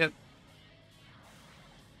take it.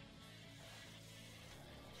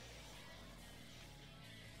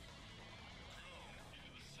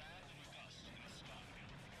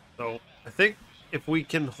 So I think if we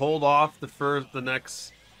can hold off the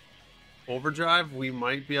next overdrive, we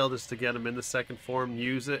might be able just to get him in the second form,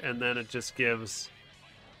 use it, and then it just gives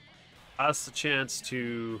us a chance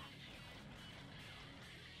to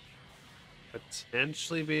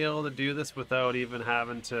potentially be able to do this without even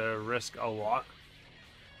having to risk a lot.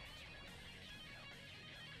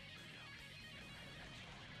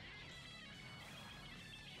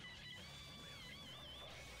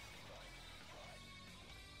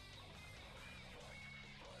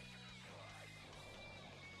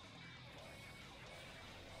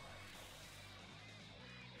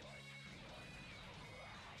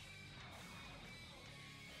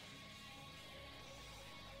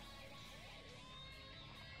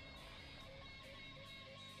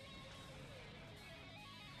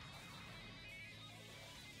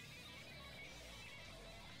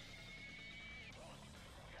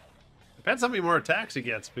 Depends how many more attacks he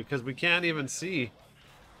gets, because we can't even see.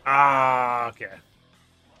 Ah, okay.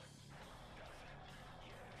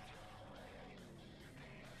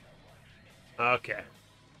 Okay.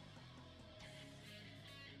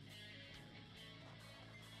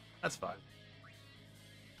 That's fine.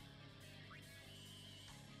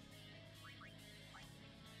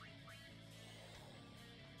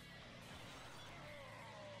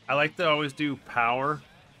 I like to always do power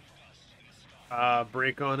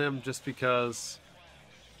break on him, just because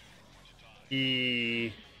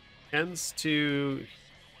he tends to,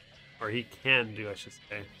 or he can do, I should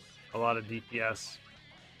say, a lot of DPS.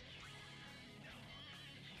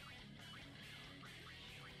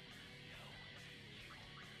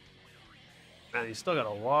 Man, he's still got a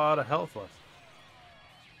lot of health left.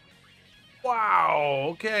 Wow,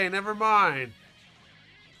 okay, never mind.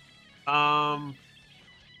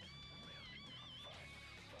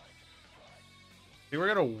 We're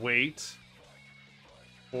gonna wait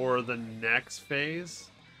for the next phase.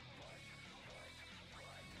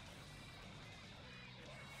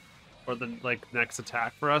 Or the next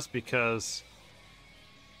attack for us, because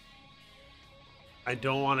I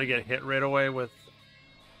don't want to get hit right away with.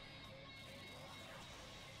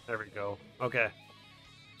 There we go. Okay.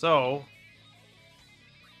 So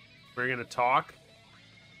we're gonna talk.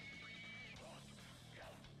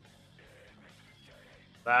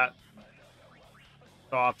 That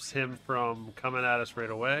stops him from coming at us right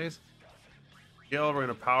away. We're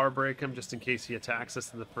gonna power break him just in case he attacks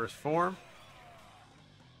us in the first form.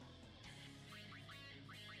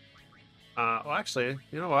 Well, actually,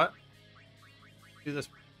 you know what? Do this.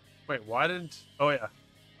 Wait, why didn't? Oh yeah,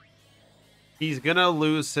 he's gonna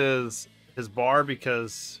lose his bar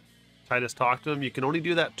because Titus talked to him. You can only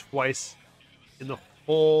do that twice in the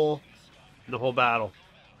whole battle.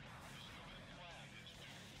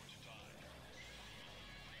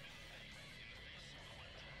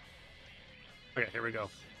 Okay, here we go.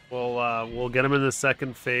 We'll get him in the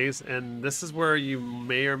second phase, and this is where you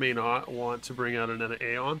may or may not want to bring out another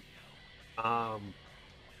Aeon.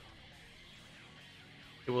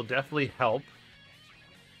 It will definitely help.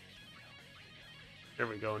 There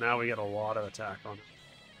we go. Now we get a lot of attack on it.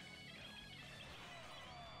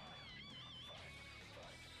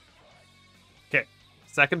 Okay,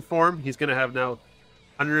 second form. He's gonna have now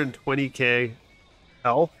 120k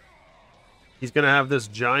health. He's gonna have this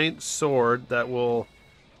giant sword that will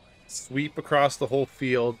sweep across the whole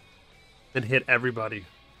field and hit everybody.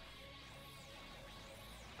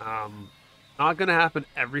 Not gonna happen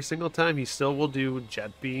every single time. He still will do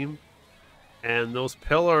jet beam, and those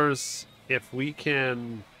pillars, if we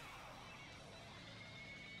can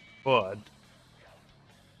get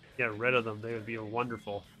rid of them, they would be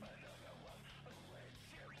wonderful.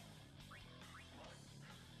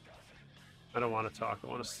 I don't want to talk. I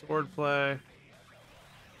want a sword play.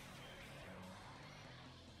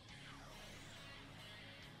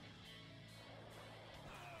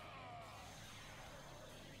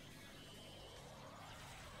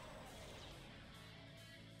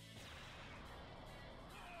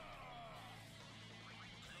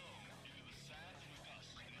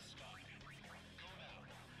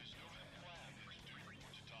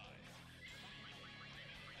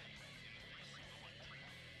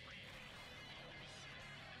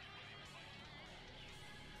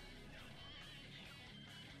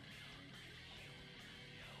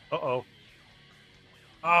 Uh-oh.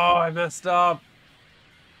 Oh, I messed up.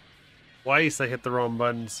 Twice I hit the wrong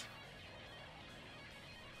buttons.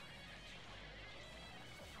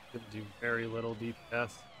 Gonna do very little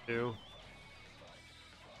DPS too.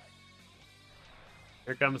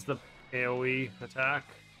 Here comes the AoE attack.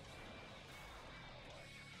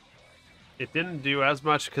 It didn't do as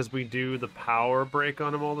much because we do the power break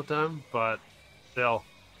on him all the time, but still.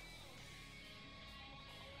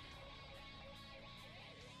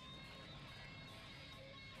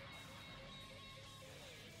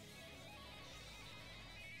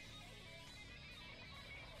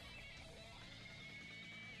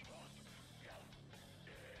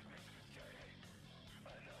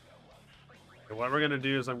 What we're going to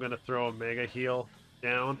do is I'm going to throw a mega heal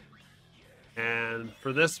down. And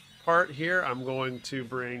for this part here, I'm going to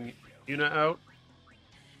bring Yuna out.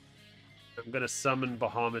 I'm going to summon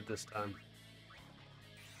Bahamut this time.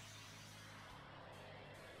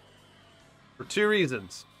 For two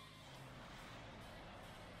reasons.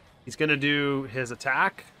 He's going to do his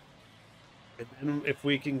attack. And then if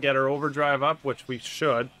we can get our overdrive up, which we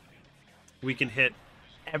should, we can hit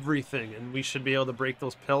everything. And we should be able to break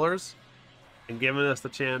those pillars. And giving us the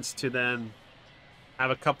chance to then have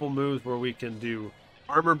a couple moves where we can do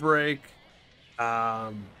armor break,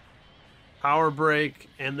 Power Break,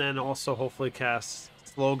 and then also hopefully cast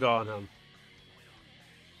Sloga on him.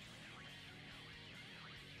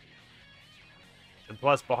 And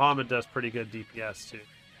plus, Bahamut does pretty good DPS too.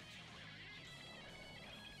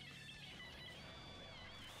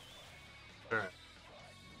 Alright.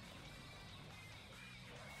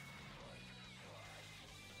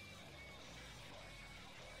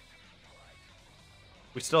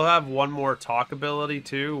 We still have one more talk ability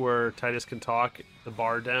too, where Titus can talk the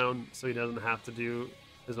bar down so he doesn't have to do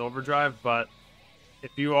his overdrive. But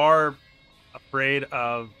if you are afraid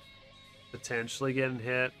of potentially getting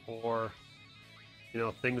hit or, you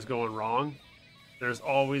know, things going wrong, there's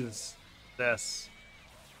always this.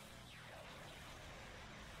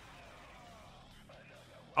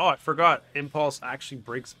 Oh, I forgot. Impulse actually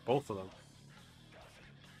breaks both of them.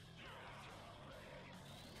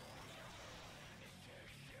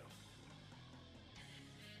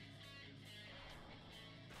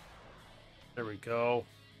 There we go.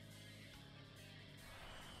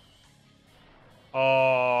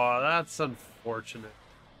 Oh, that's unfortunate.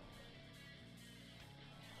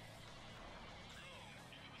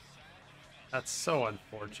 That's so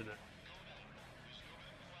unfortunate.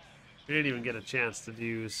 We didn't even get a chance to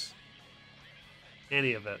use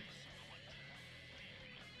any of it.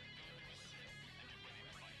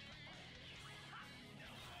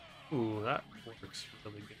 Ooh, that works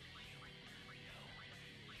really good.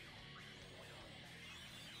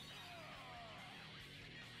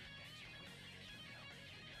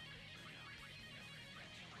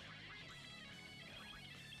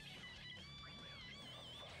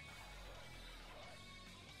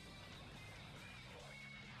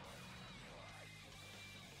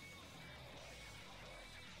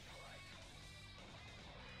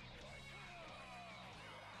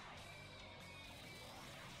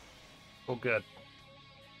 Oh, good.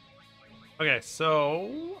 Okay,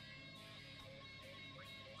 so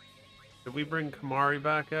did we bring Kamari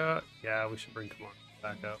back out? Yeah, we should bring Kamari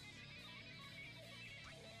back out.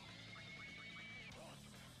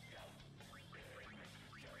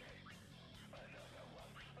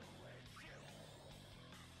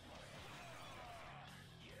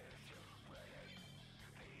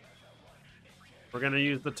 We're gonna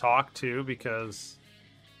use the talk too because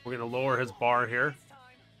we're gonna lower his bar here.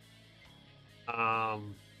 You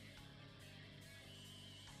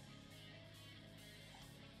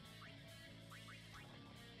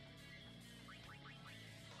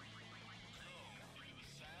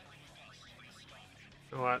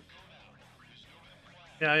know what?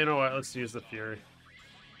 Yeah, you know what? Let's use the Fury.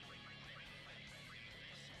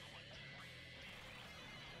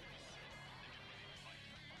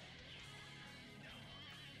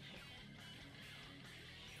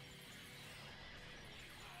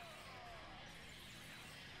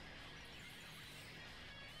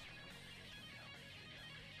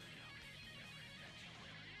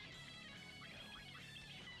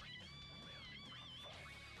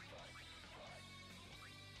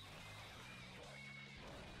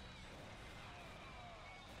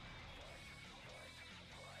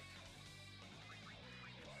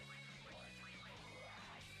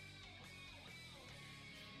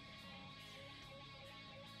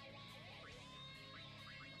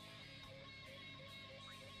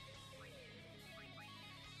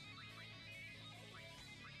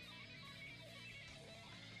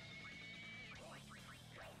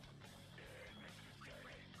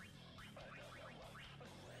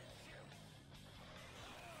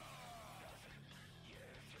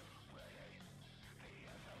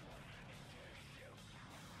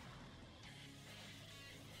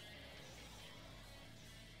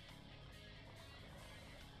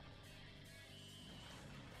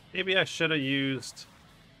 Maybe I should have used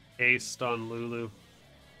Haste on Lulu.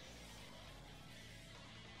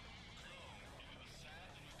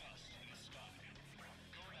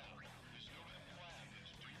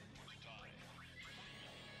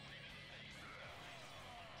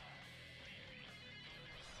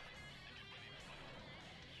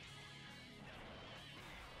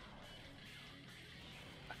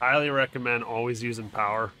 I highly recommend always using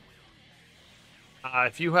power.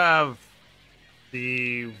 If you have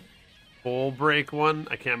the bowl break one,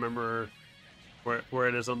 I can't remember where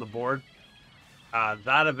it is on the board.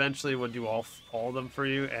 That eventually would do all of them for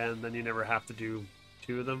you, and then you never have to do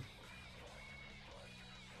 2 of them.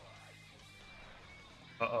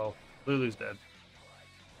 Uh-oh. Lulu's dead.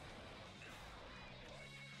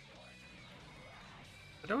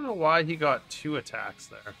 I don't know why he got 2 attacks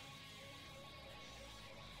there.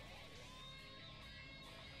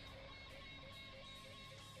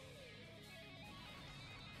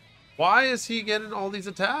 Why is he getting all these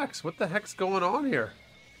attacks? What the heck's going on here?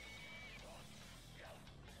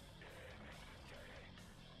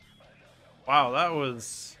 Wow, that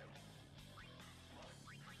was...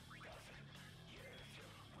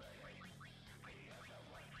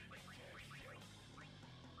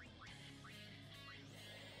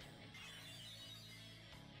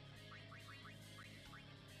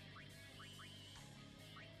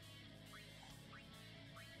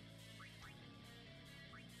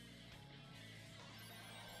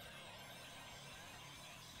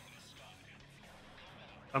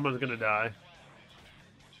 Someone's gonna die.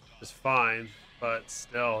 It's fine, but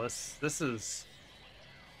still, this is...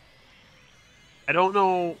 I don't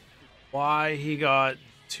know why he got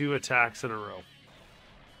 2 attacks in a row.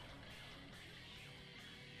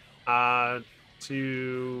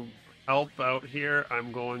 To help out here,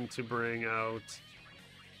 I'm going to bring out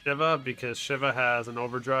Shiva because Shiva has an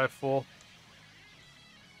overdrive full.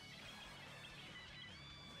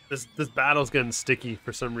 This battle's getting sticky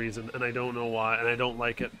for some reason, and I don't know why, and I don't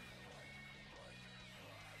like it.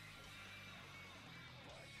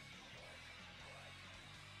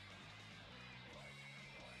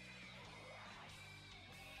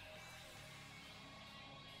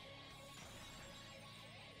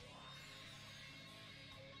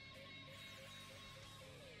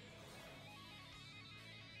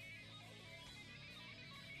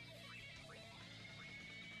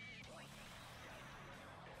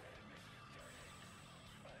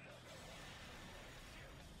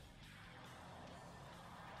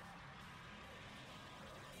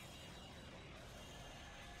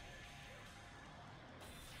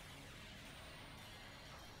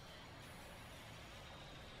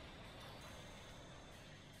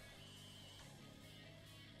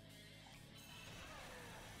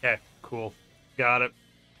 Okay, cool. Got it.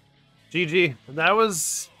 GG. That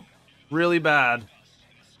was really bad.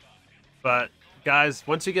 But, guys,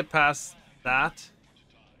 once you get past that,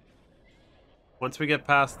 once we get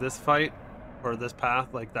past this fight, or this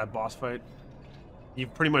path, like that boss fight,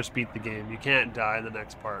 you've pretty much beat the game. You can't die in the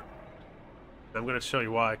next part. I'm going to show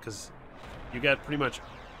you why, because you get pretty much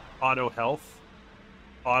auto health,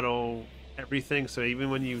 auto everything, so even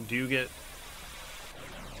when you do get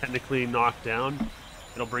technically knocked down,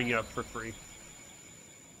 it'll bring you up for free.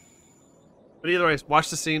 But either way, watch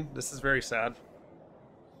the scene. This is very sad.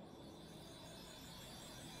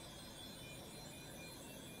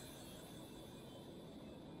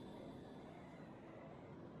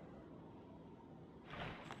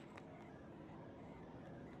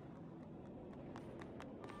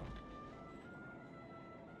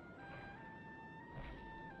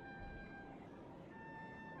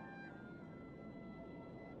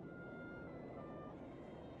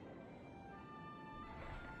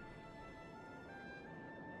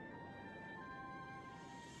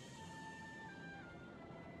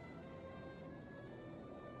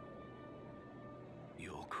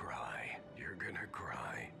 You'll cry. You're gonna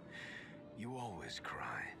cry. You always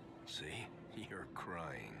cry. See? You're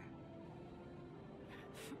crying.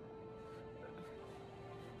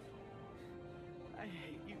 I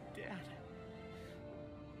hate you, Dad.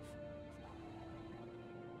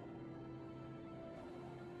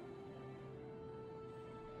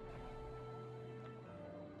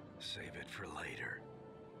 Save it for later.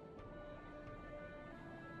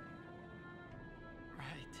 Right.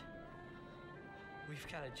 We've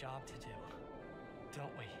got a job to do,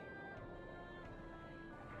 don't we?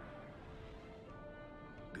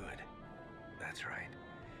 Good. That's right.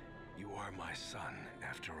 You are my son,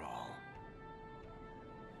 after all.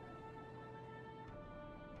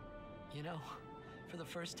 You know, for the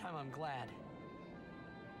first time, I'm glad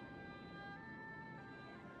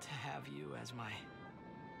to have you as my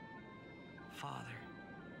father.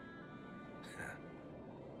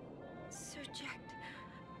 Sir Jack,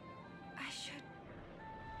 I should...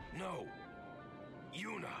 No!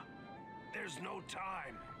 Yuna! There's no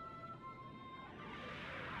time!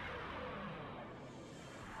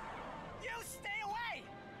 You stay away!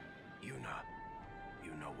 Yuna,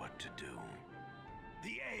 you know what to do.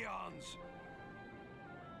 The Aeons!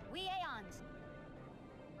 We Aeons,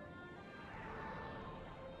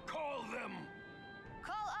 Call them!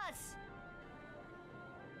 call us!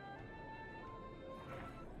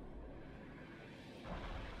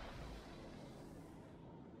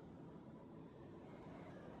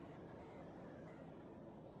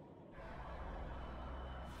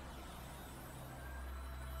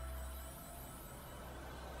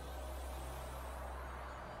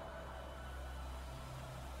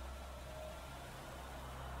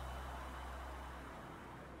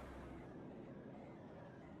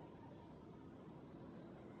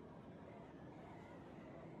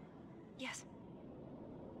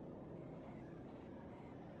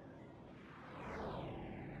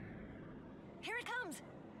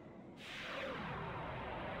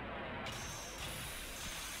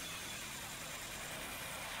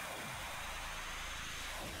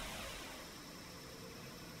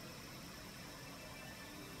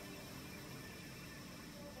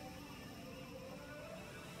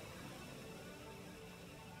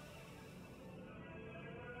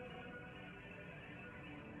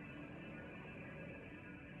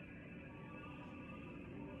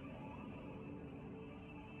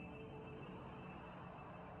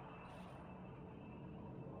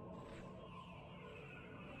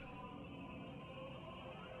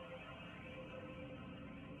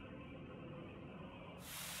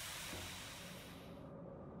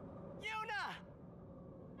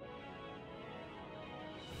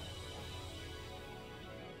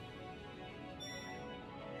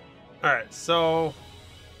 All right, so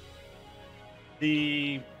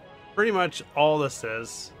the pretty much all this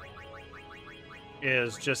is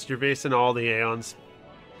just you're basing all the Aeons.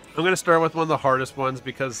 I'm gonna start with one of the hardest ones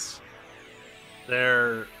because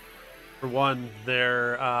they're, for one,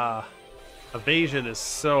 their evasion is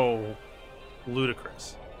so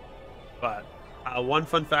ludicrous. But one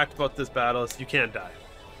fun fact about this battle is you can't die.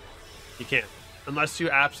 You can't. Unless you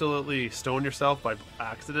absolutely stone yourself by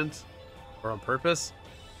accident or on purpose.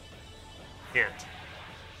 You can't.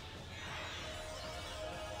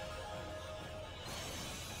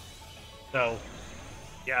 So,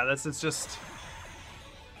 yeah, this is just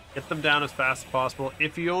get them down as fast as possible.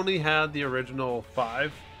 If you only had the original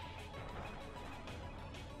 5,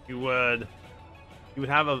 you would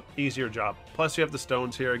have an easier job. Plus, you have the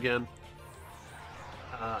stones here again.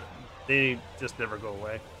 They just never go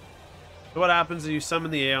away. So what happens is you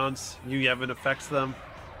summon the Aeons, you Yevon affects them,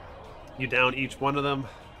 you down each one of them,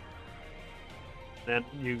 then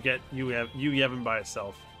you get you Yevon by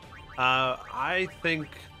itself. I think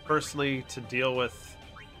personally to deal with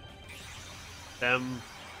them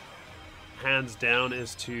hands down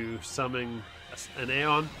is to summon an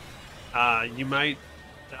Aeon. You might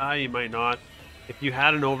die, you might not. If you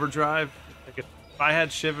had an overdrive, like if I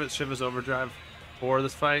had Shiva's overdrive for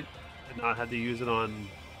this fight and not had to use it on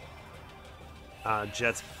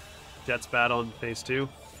Jet's battle in phase 2,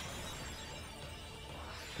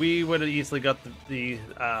 we would have easily got these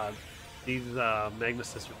Magna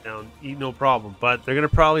Sisters down, no problem. But they're gonna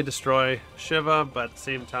probably destroy Shiva. But at the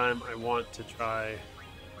same time, I want to try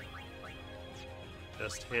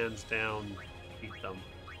just hands down beat them.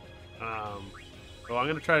 So I'm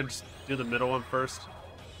gonna try to just do the middle one first.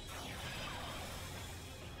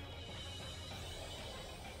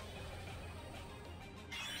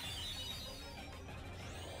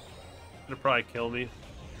 Gonna probably kill me.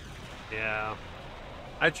 Yeah.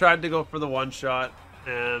 I tried to go for the one shot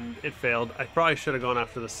and it failed. I probably should have gone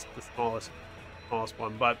after the smallest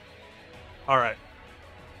one, but all right.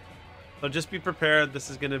 So just be prepared. This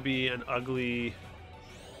is gonna be an ugly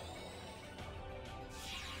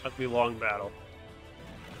long battle.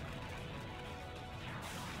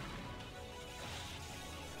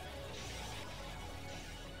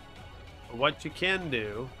 What you can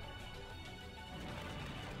do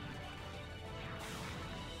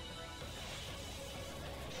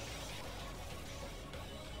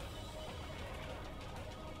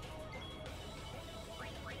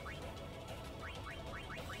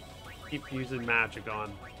keep using magic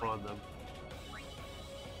on them.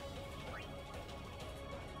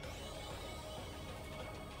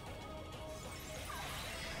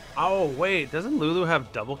 Oh wait, doesn't Lulu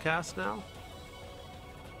have double cast now?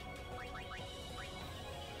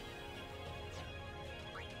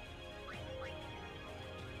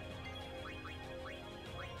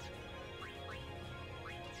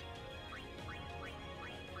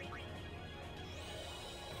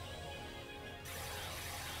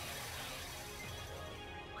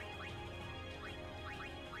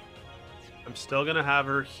 I'm still gonna have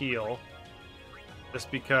her heal,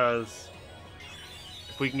 just because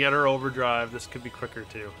if we can get her overdrive, this could be quicker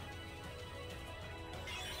too.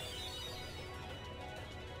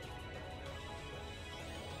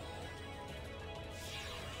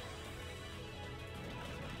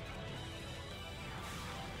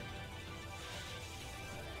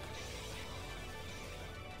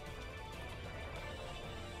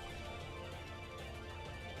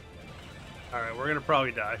 Alright, we're gonna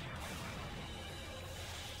probably die.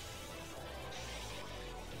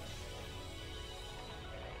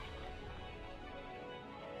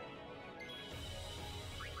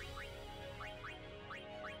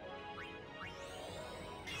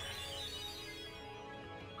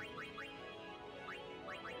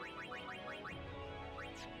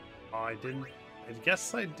 Oh, I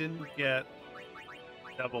guess I didn't get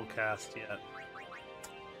double cast yet.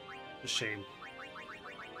 A shame.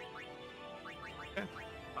 Okay,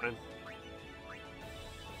 fine.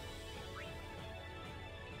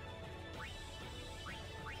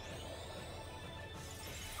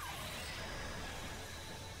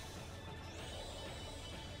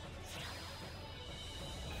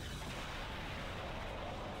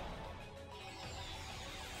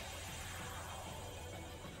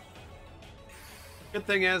 Good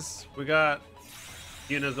thing is we got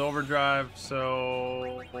Yuna's overdrive,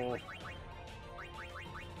 so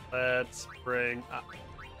let's bring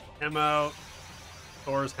him out.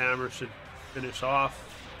 Thor's hammer should finish off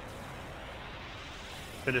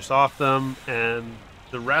them, and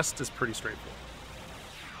the rest is pretty straightforward.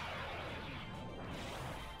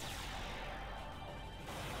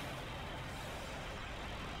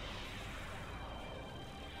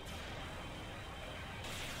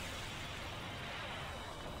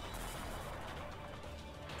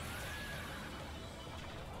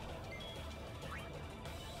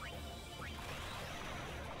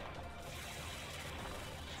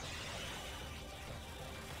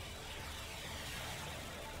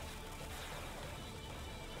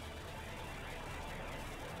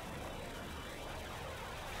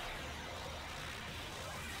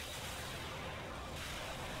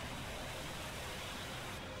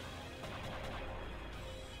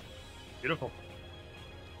 Beautiful.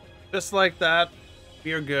 Just like that,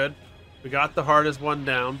 we are good. We got the hardest one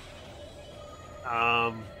down.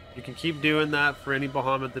 You can keep doing that for any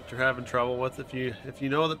Bahamut that you're having trouble with. If you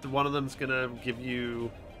know that one of them's gonna give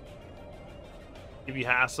you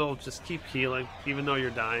hassle, just keep healing, even though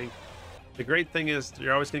you're dying. The great thing is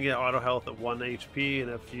you're always gonna get auto health at 1 HP,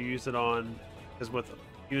 and if you use it on, is with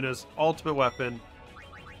Yuna's ultimate weapon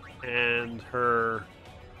and her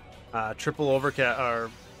triple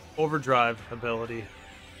overdrive ability,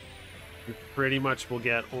 you pretty much will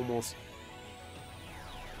get almost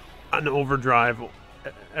an overdrive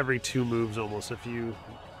every 2 moves almost if you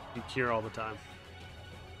cure all the time.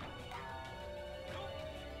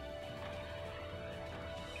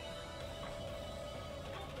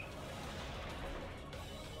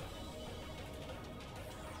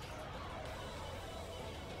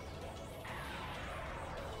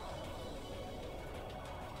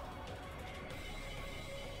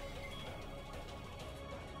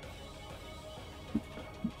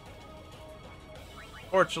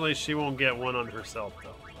 Fortunately, she won't get one on herself,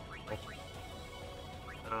 though.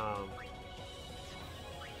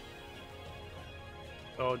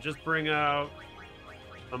 So just bring out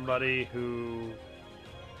somebody who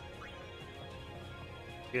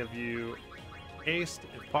give you haste,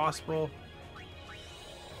 if possible.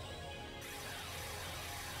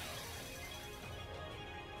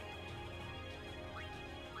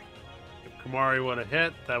 If Kamari would have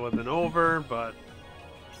hit, that would have been over, but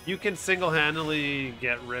you can single-handedly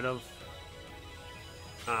get rid of,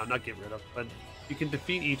 not get rid of, but you can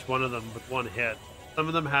defeat each one of them with 1 hit. Some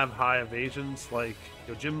of them have high evasions, like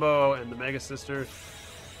Yojimbo and the Mega Sister.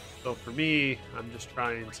 So for me, I'm just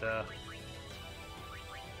trying to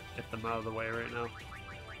get them out of the way right now.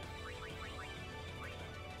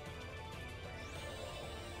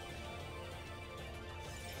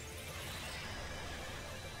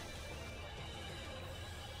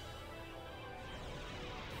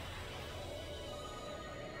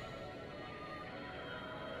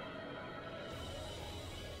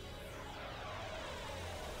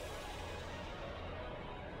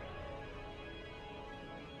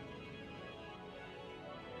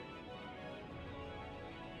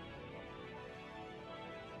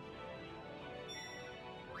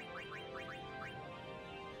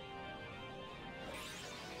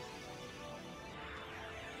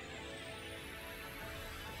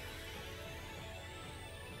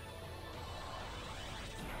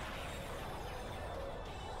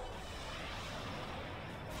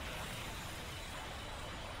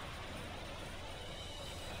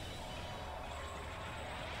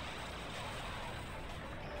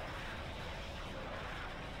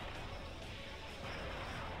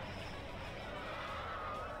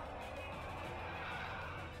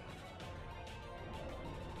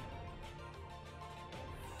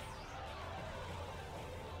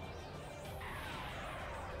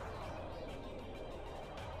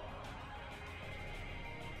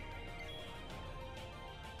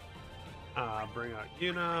 Bring out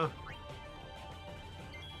Yuna.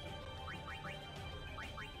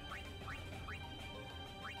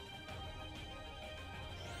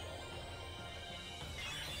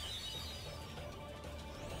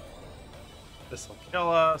 This will kill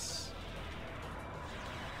us.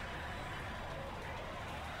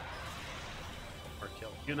 Or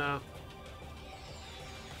kill Yuna.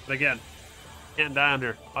 But again, can't die on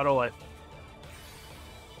her. Auto life.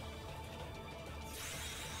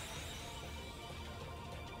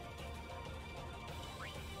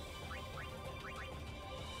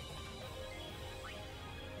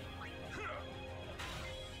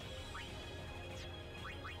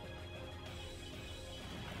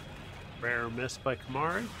 Rare miss by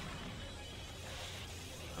Kamari.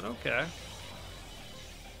 But okay.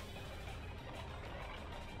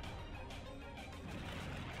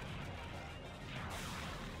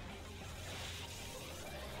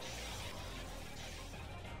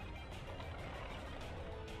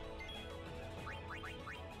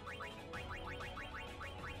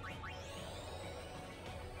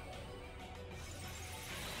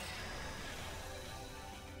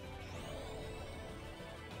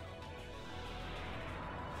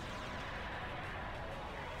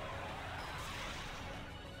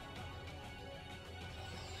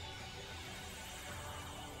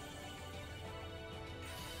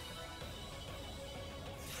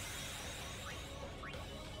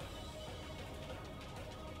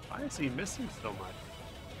 Why is he missing so much?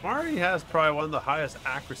 Mari has probably one of the highest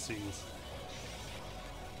accuracies.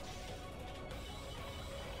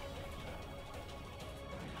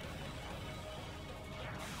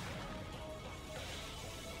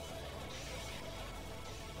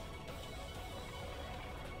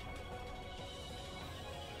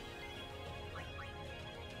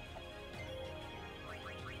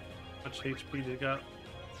 much HP do you got?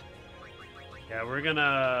 Yeah,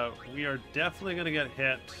 we are definitely gonna get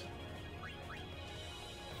hit.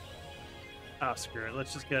 Oh, screw it.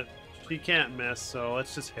 Let's just get, she can't miss, so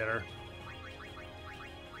let's just hit her.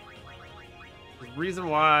 The reason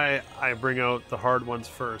why I bring out the hard ones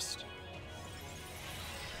first.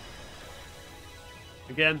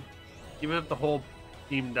 Again, even if the whole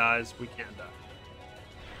team dies, we can't die.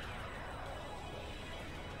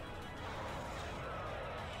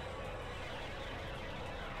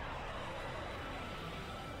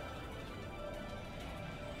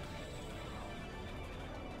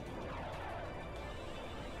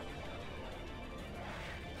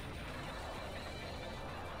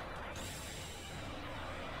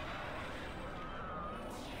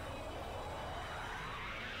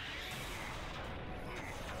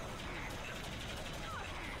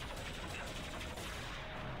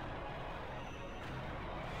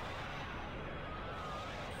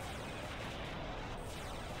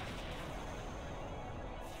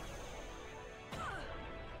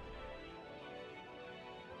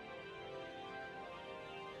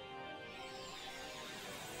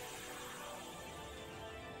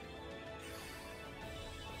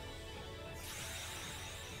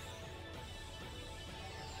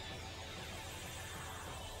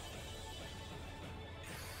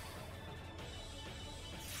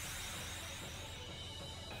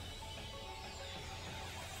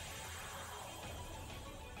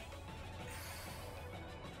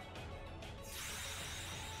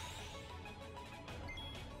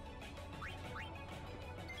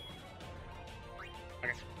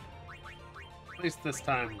 Okay. At least this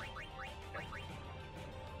time.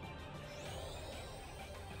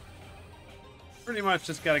 Pretty much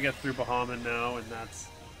just got to get through Bahamut now, and that's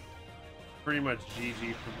pretty much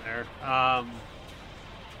GG from there.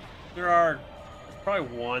 There's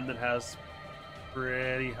probably one that has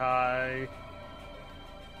pretty high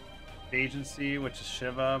agency, which is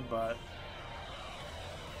Shiva, but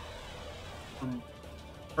from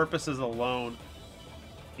purposes alone,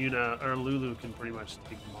 Yuna or Lulu can pretty much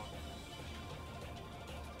take them on.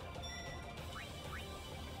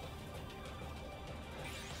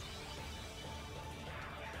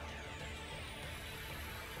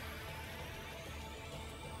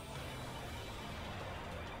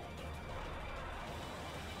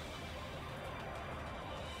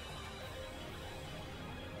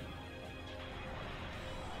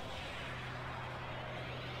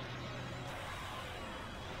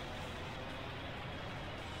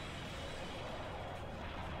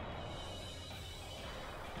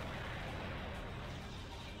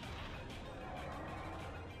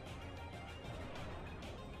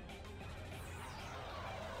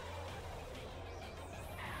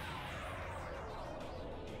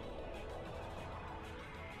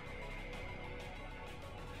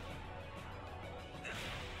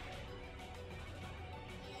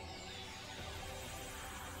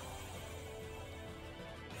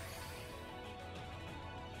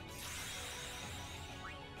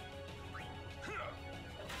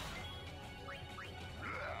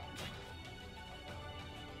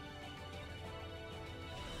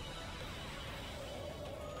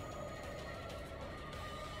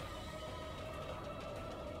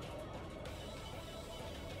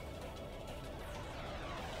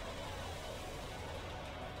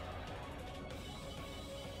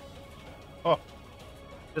 Oh,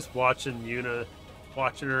 just watching Yuna,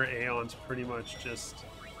 watching her Aeons pretty much just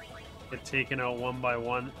get taken out one by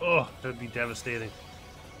one. Oh, that would be devastating.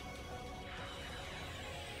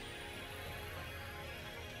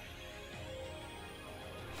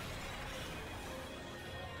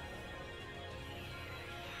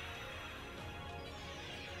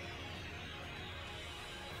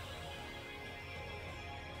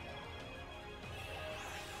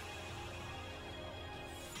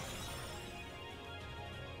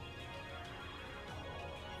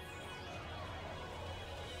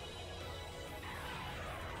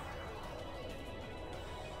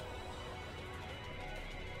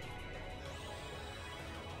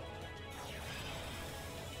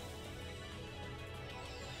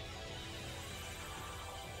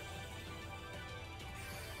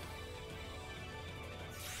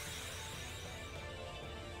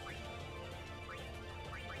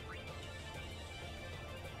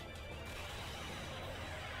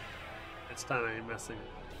 This time I ain't messing.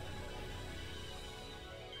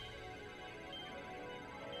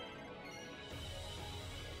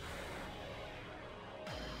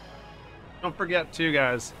 Don't forget too,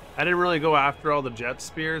 guys, I didn't really go after all the jet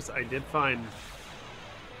spears. I did find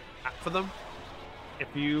half of them. If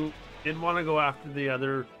you did want to go after the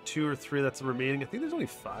other 2 or 3 that's remaining, I think there's only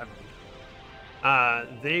 5 of them.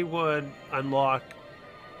 They would unlock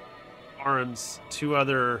Arn's two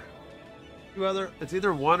other. It's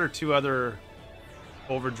either one or two other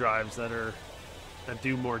overdrives that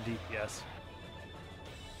do more DPS.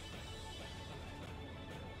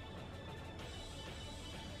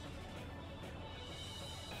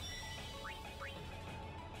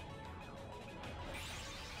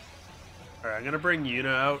 All right, I'm gonna bring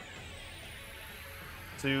Yuna out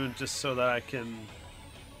soon, just so that I can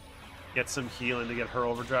get some healing to get her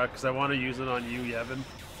overdrive, because I want to use it on you, Yevon,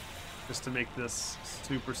 just to make this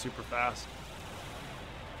super fast.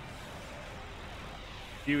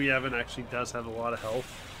 You, Yevon, actually does have a lot of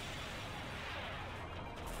health.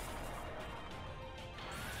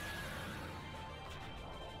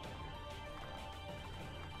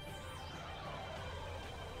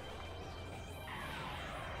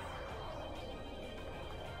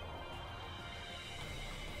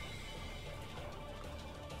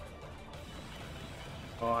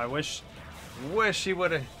 Oh, I wish he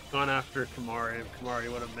would have gone after Kamari, and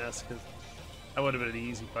Kamari would have missed, because that would have been an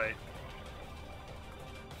easy fight.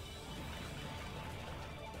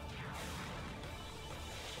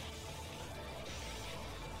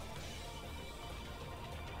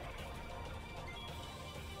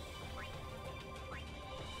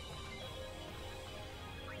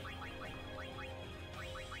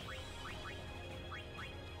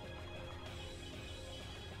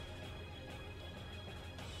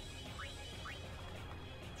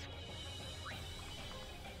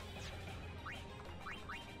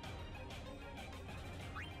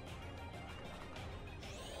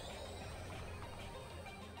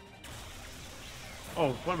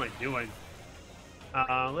 Oh, what am I doing?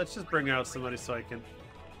 Let's just bring out somebody so I can...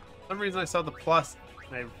 For some reason I saw the plus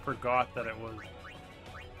and I forgot that it was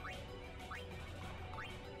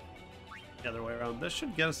the other way around. This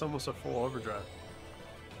should get us almost a full overdrive.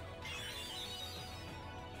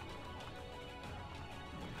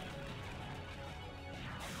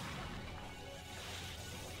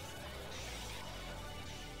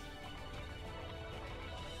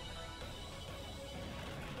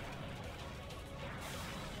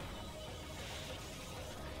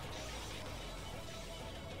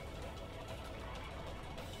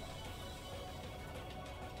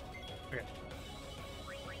 Okay.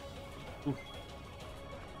 Ooh.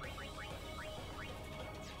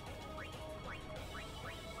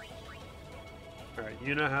 Alright,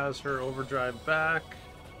 Yuna has her overdrive back.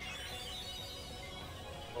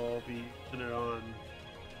 I'll be using it on...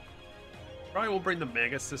 Probably will bring the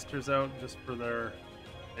Mega Sisters out just for their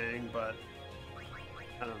thing, but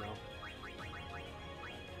I don't know.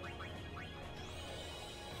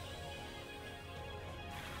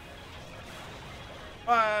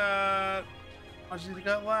 What? How much has he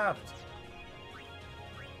got left?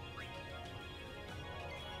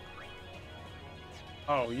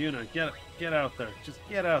 Oh, Yuna, get out there. Just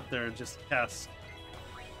get out there and just cast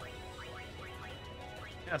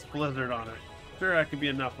Blizzard on it. Sure, that could be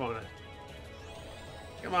enough on it.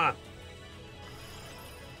 Come on.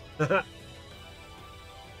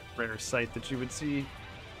 Rare sight that you would see.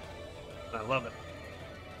 I love it.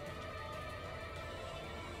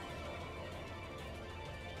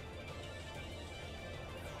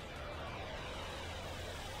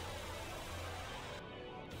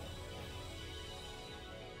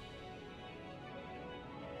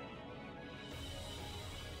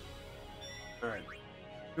 Alright.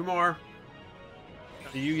 Two more.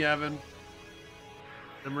 To you, Yevon.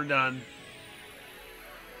 Then we're done.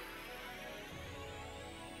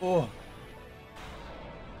 Oh.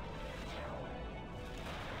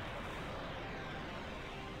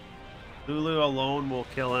 Lulu alone will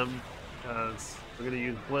kill him because we're going to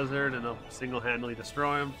use Blizzard and it'll single-handedly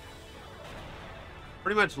destroy him.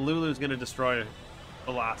 Pretty much Lulu's going to destroy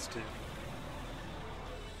the last two.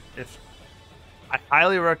 I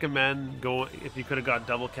highly recommend going, if you could have got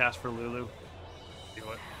double cast for Lulu, do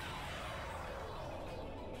it.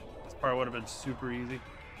 This part would have been super easy.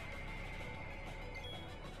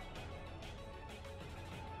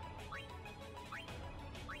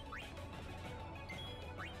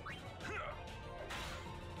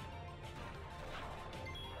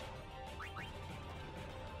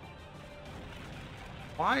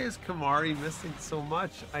 Why is Kamari missing so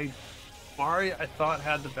much? Kamari, I thought,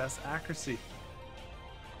 had the best accuracy.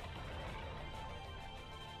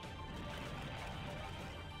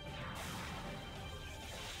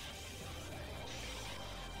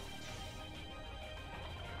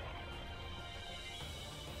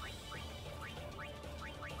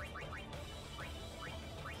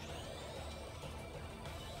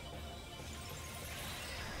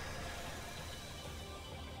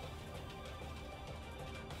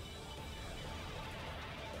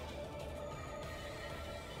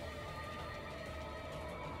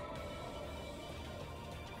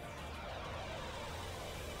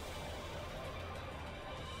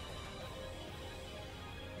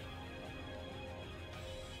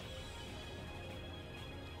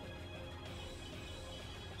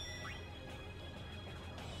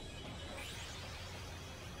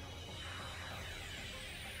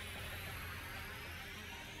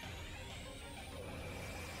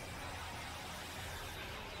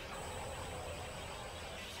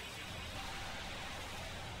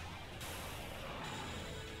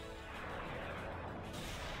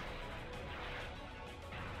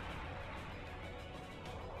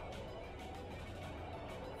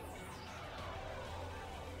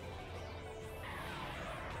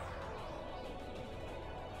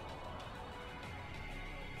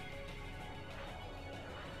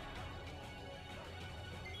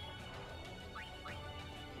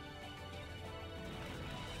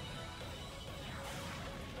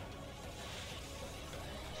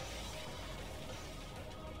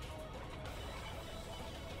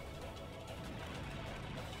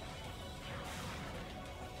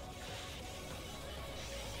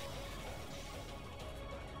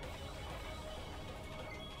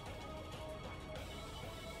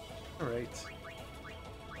 right.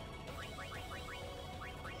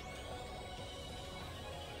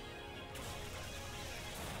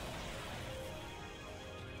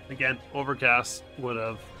 Again, Overcast would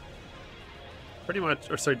have pretty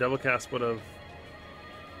much, or sorry, Doublecast would have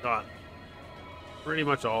got pretty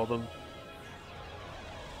much all of them.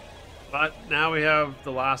 But now we have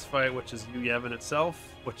the last fight, which is Yevon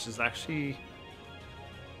itself, which is actually, in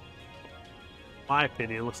my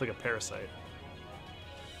opinion, looks like a parasite.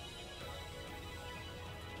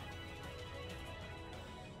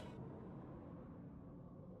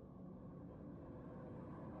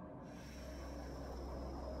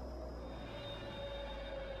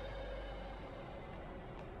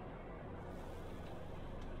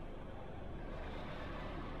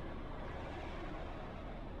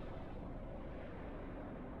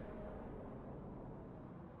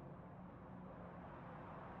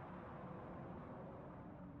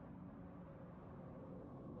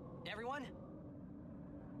 Everyone?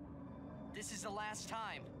 This is the last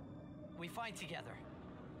time we fight together.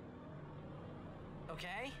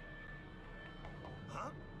 Okay? Huh?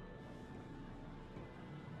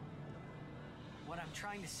 What I'm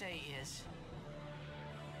trying to say is,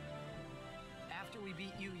 after we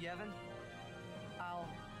beat you, Yevon, I'll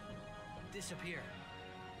disappear.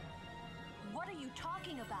 What are you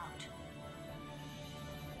talking about?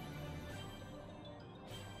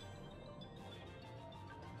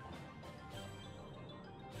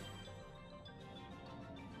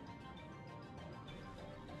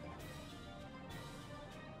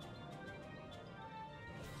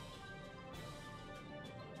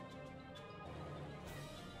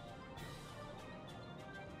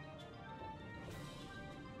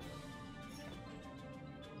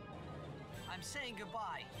 I'm saying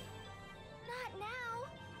goodbye. Not now.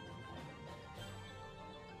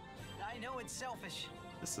 I know it's selfish,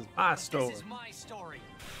 This is my but story. this is my story.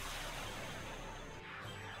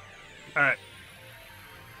 All right.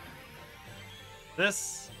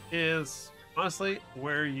 This is honestly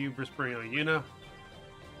where you just bring out Yuna.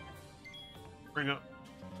 Bring up.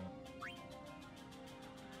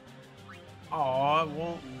 Oh, it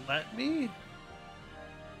won't let me?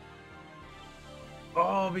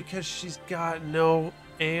 Oh, because she's got no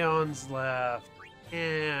Aeons left.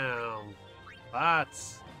 Damn. That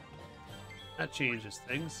changes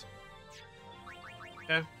things.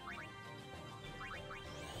 Okay.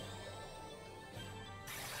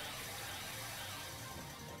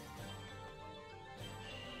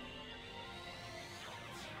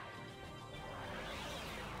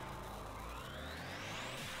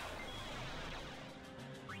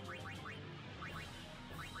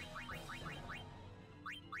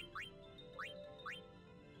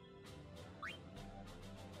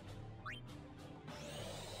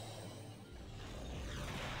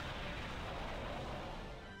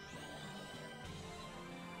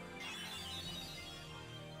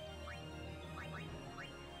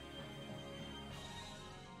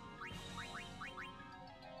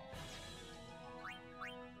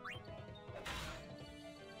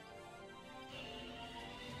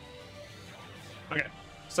 Okay,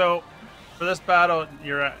 so for this battle,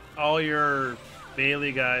 all your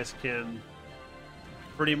melee guys can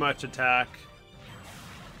pretty much attack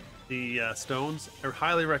the stones. I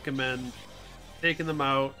highly recommend taking them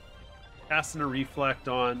out, casting a reflect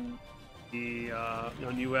on the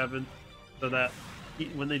on you, Evan, so that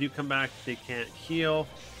when they do come back, they can't heal.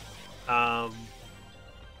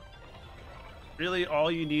 Really,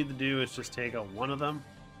 all you need to do is just take out one of them.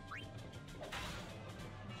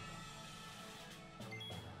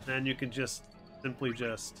 Then you can just simply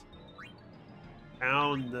just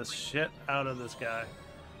pound the shit out of this guy.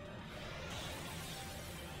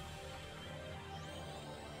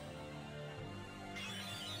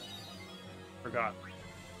 Forgot.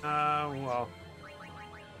 Well.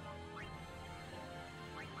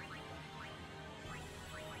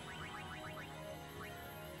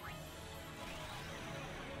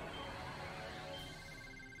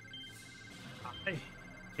 I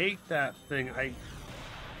hate that thing. I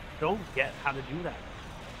don't get how to do that.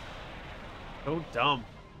 So dumb.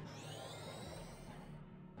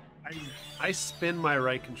 I spin my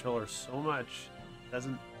right controller so much. It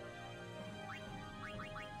doesn't.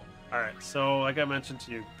 Alright, so like I mentioned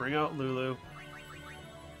to you, bring out Lulu.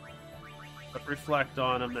 But reflect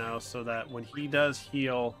on him now so that when he does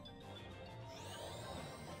heal,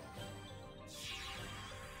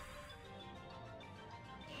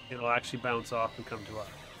 it'll actually bounce off and come to us.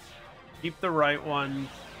 Keep the right one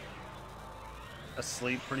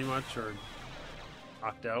asleep pretty much, or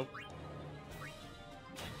knocked out.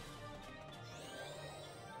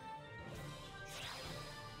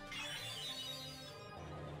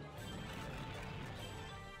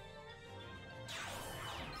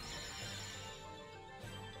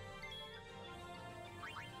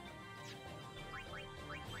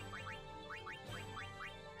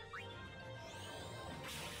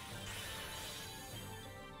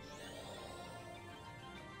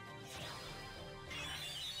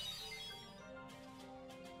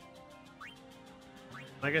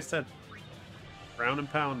 Like I said, ground and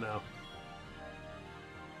pound now.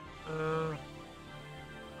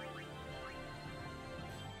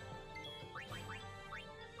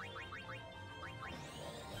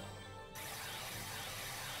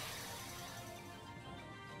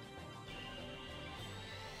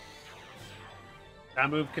 That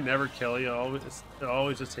move can never kill you. Always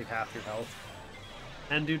just take half your health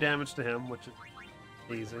and do damage to him, which is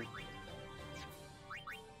amazing.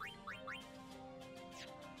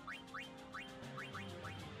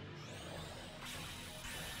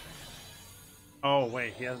 Oh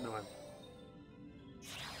wait, he has no M.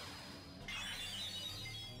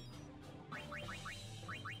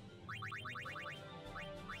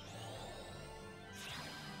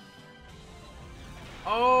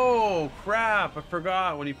 Oh crap! I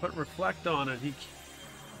forgot when he put reflect on it. He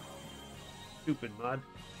stupid mud.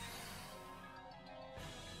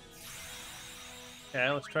 Okay,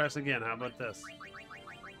 let's try this again. How about this?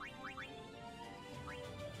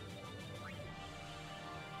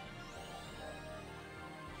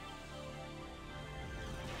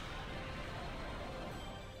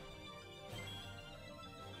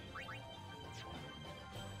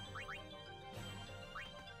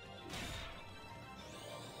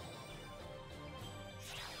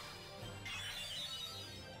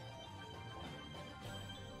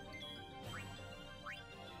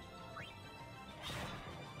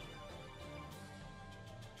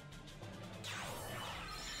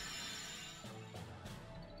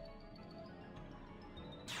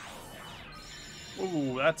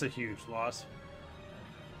 Ooh, that's a huge loss.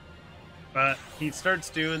 But he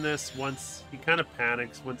starts doing this once he kind of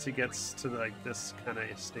panics once he gets to like this kind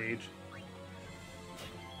of stage.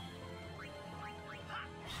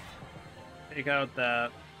 Take out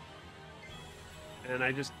that. And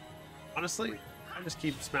I just, honestly, I just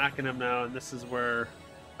keep smacking him now, and this is where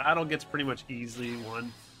battle gets pretty much easily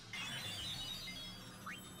won.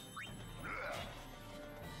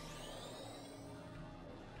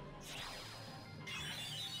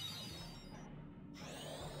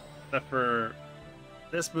 Except for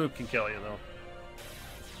this move can kill you though.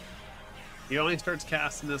 He only starts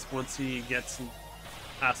casting this once he gets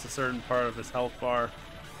past a certain part of his health bar.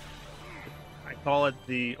 I call it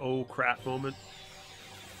the oh crap moment.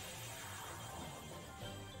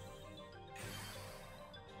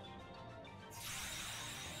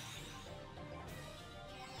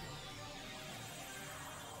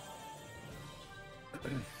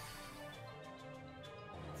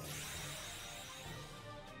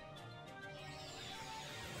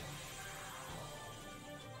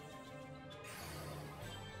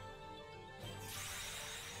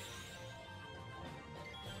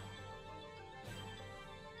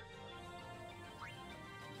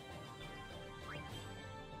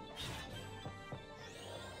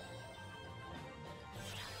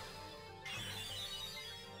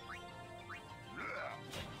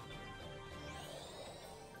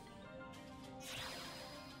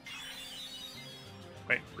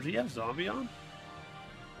 Wait, does he have zombie on?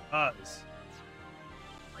 Does.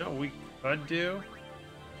 You know what we could do?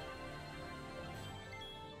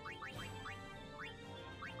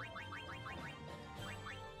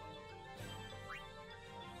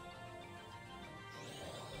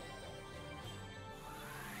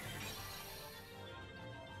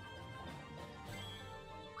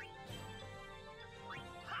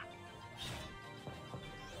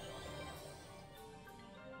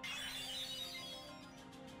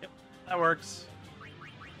 That works.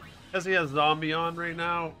 Because he has zombie on right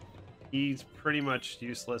now, he's pretty much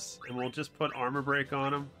useless, and we'll just put armor break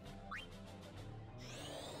on him.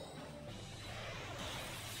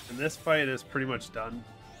 And this fight is pretty much done.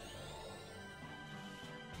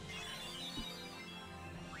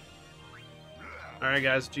 Alright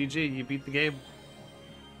guys, GG, you beat the game.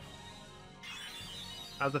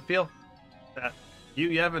 How's it feel? That you,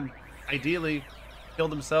 Yevon, ideally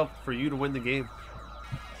killed himself for you to win the game.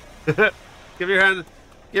 Give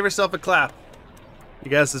yourself a clap.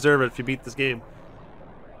 You guys deserve it if you beat this game.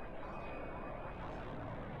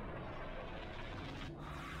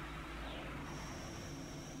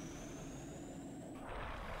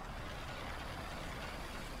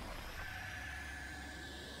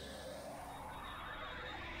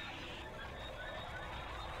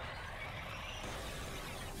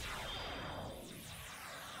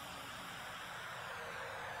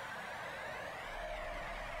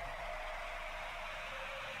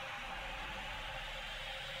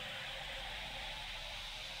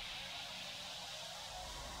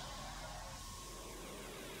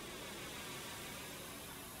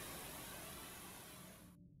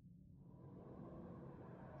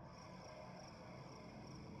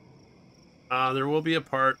 There will be a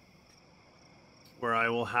part where I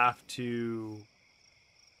will have to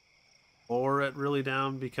lower it really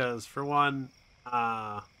down because, for one,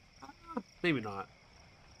 maybe not.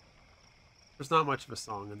 There's not much of a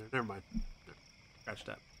song in there. Never mind. Scratch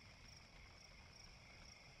that.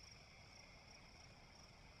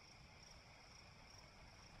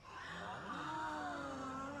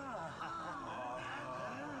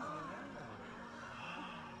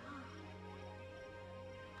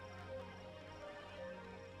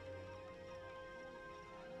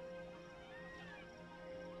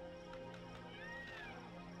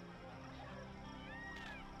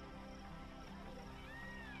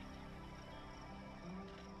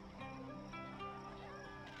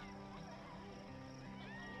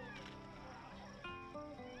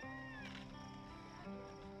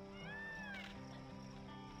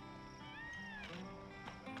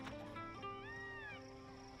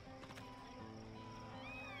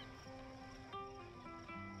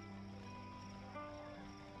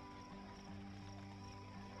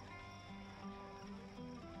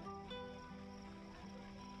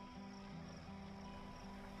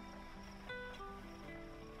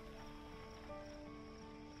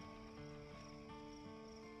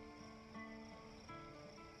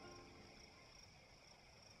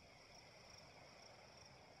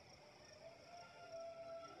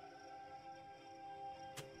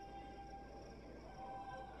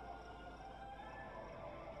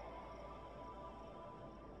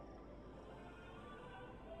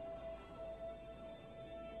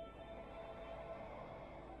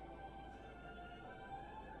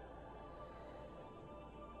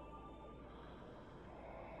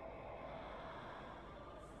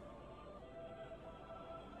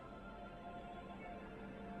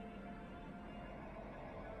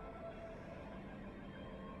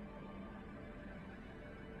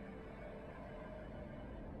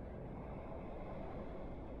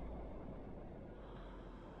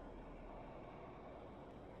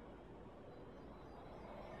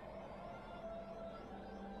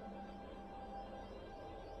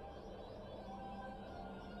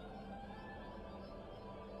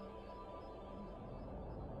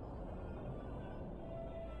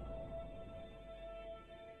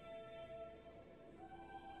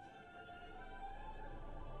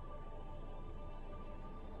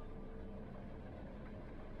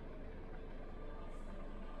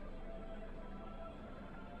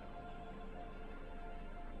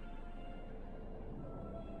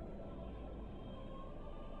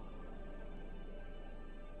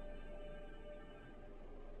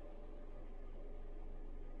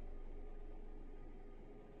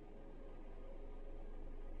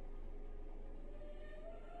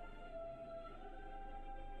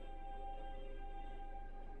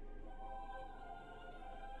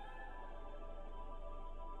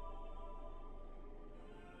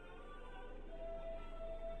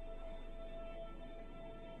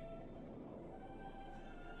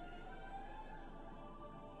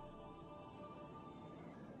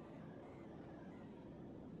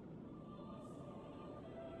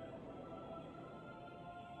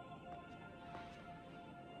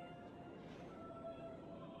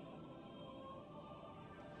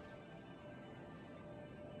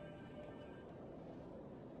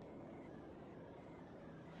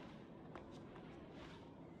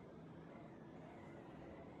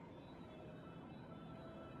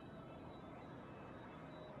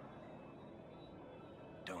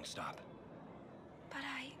 Don't stop. But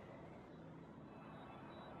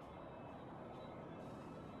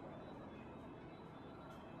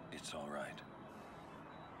It's all right.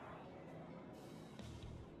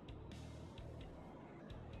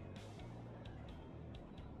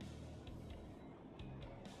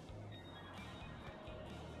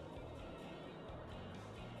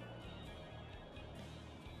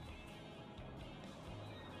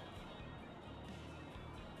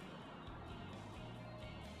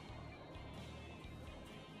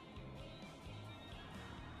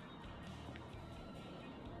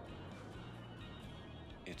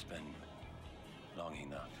 It's been long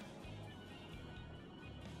enough.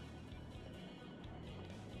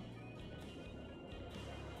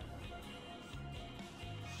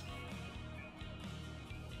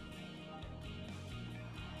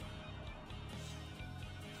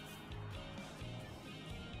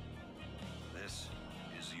 This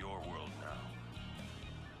is your world now.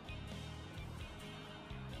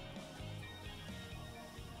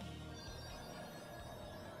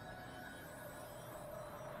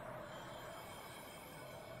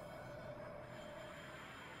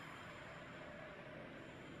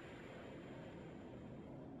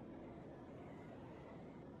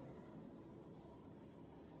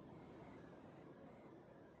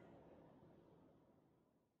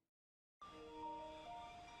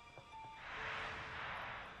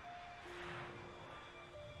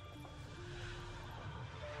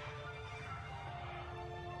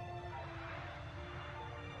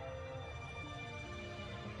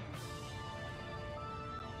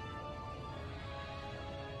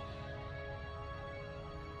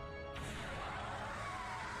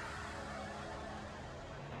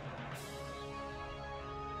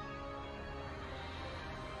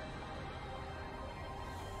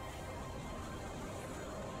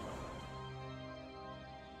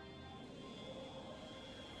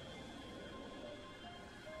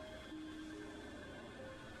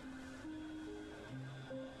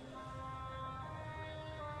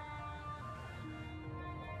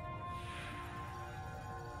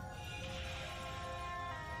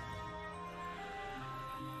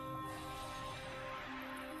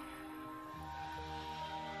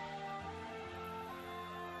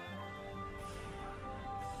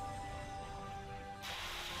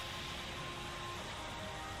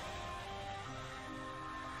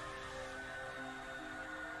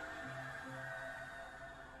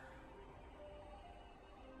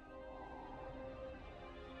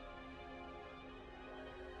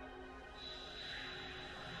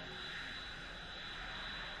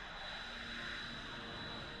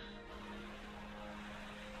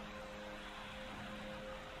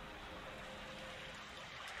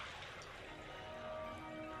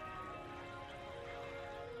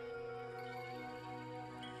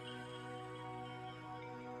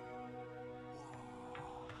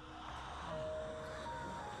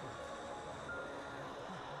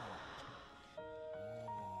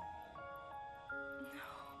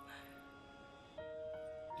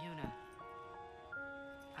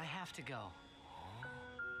 have to go.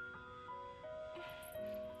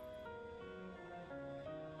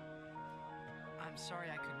 I'm sorry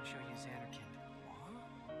I couldn't show you Xanderkind.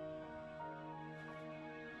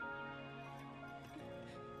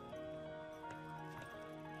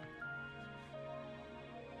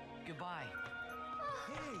 Goodbye.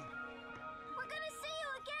 Hey! We're gonna see you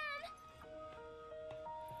again!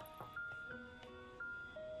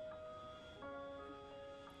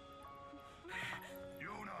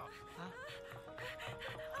 Yuna! Huh?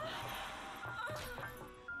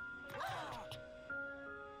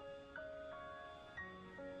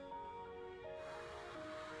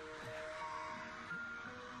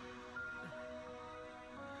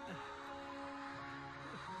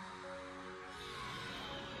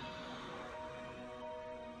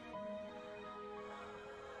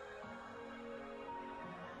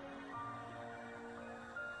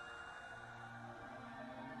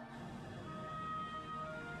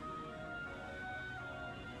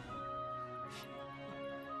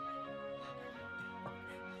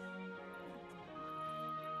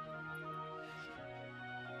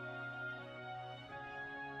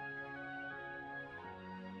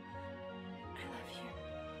 I love you.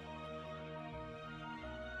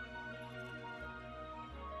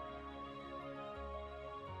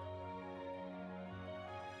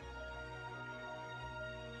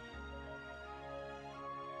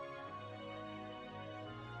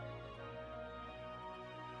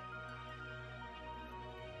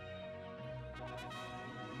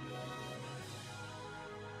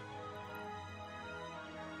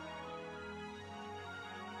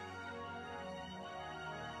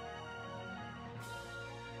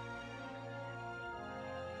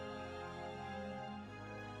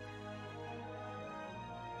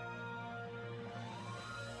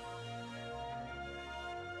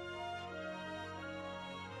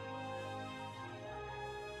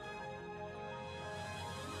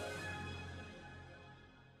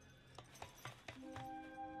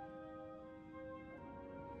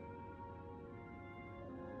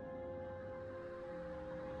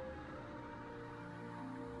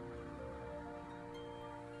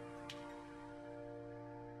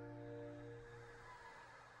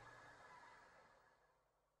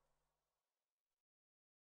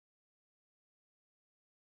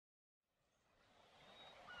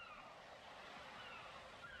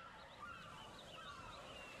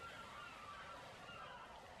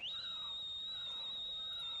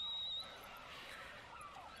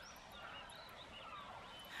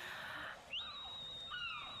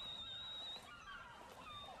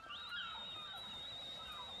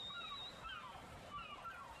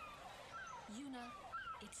 Yuna,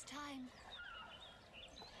 it's time.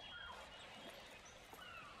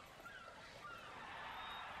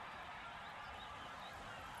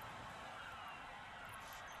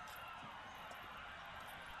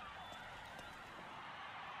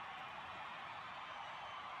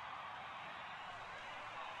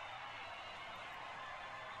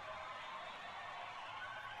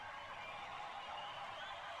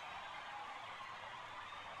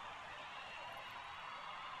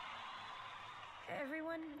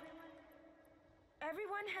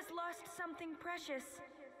 Everyone has lost something precious.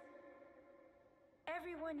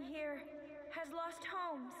 Everyone here has lost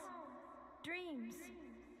homes, dreams,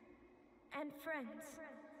 and friends.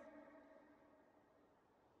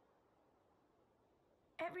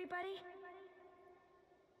 Everybody,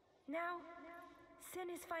 now, Sin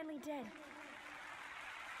is finally dead.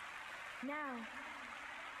 Now,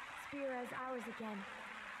 Spira is ours again.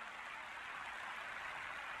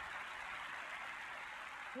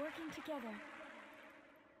 Working together,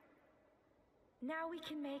 now we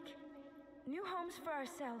can make new homes for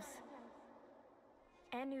ourselves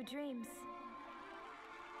and new dreams.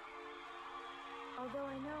 Although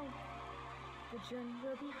I know the journey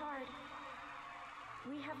will be hard,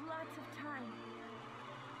 we have lots of time.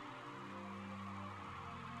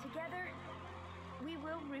 Together, we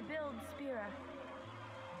will rebuild Spira.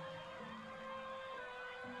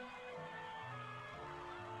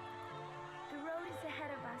 The road is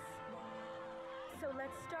ahead of us, so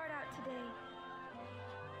let's start out today.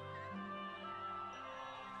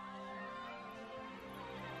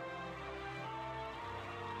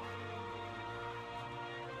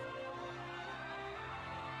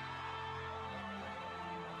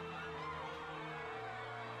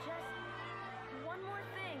 Just one more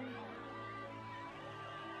thing.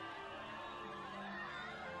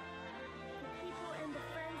 The people and the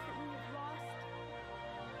friends that we have lost,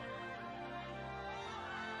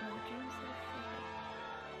 no dreams have faded.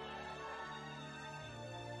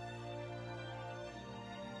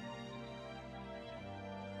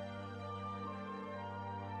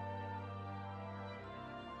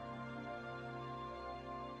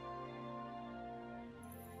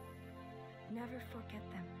 never forget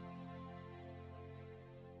them.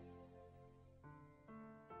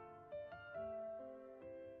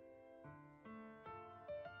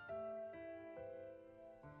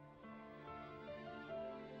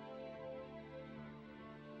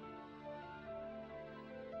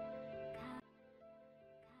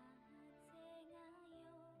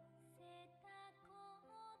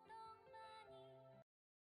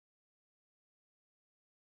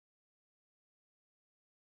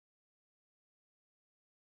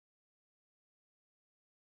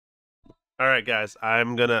 All right, guys, I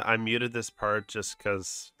muted this part just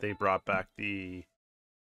because they brought back the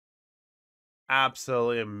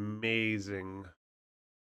absolutely amazing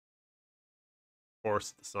course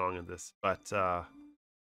of the song in this. But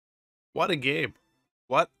what a game.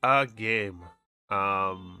 What a game.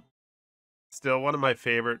 Still one of my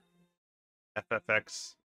favorite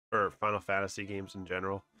FFX or Final Fantasy games in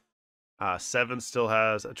general. 7 still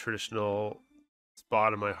has a traditional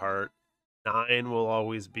spot in my heart. 9 will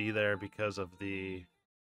always be there because of the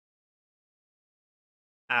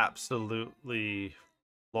absolutely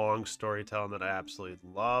long storytelling that I absolutely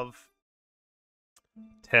love.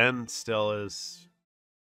 10 still is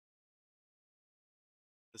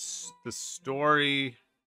the story,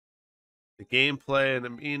 the gameplay, and I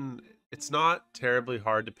mean, it's not terribly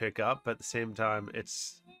hard to pick up, but at the same time,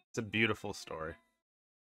 it's a beautiful story.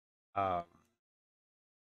 You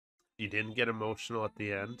didn't get emotional at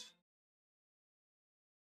the end.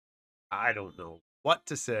 I don't know what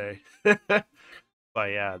to say. But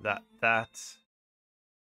yeah, that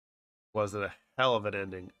was a hell of an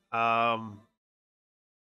ending. I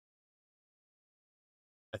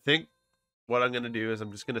think what I'm gonna do is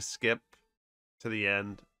I'm just gonna skip to the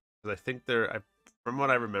end because I think from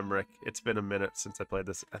what I remember, it's been a minute since I played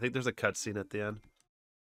this. I think there's a cutscene at the end.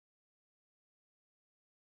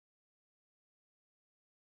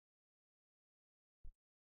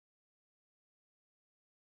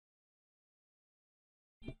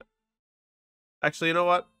 Actually, you know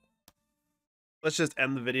what? Let's just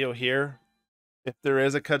end the video here. If there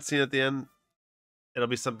is a cutscene at the end, it'll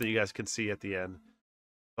be something you guys can see at the end.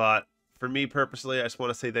 But for me purposely, I just want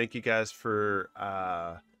to say thank you guys for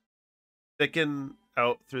sticking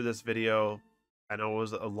out through this video. I know it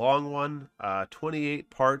was a long one, 28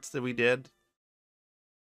 parts that we did.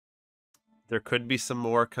 There could be some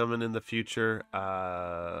more coming in the future.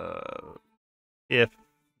 If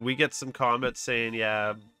we get some comments saying,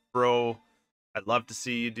 yeah, bro, I'd love to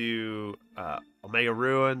see you do Omega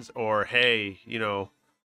Ruins, or hey, you know,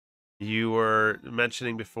 you were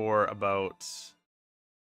mentioning before about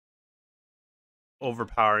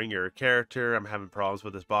overpowering your character. I'm having problems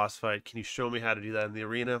with this boss fight. Can you show me how to do that in the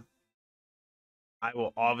arena? I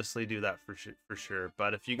will obviously do that for sure.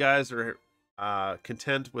 But if you guys are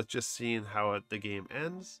content with just seeing how the game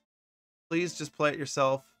ends, please just play it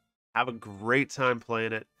yourself. Have a great time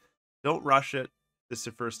playing it. Don't rush it. This is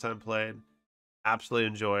your first time playing. Absolutely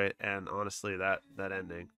enjoy it. And honestly, that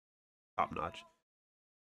ending, top notch.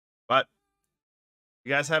 But if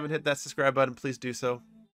you guys haven't hit that subscribe button, please do so.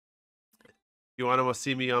 If you want to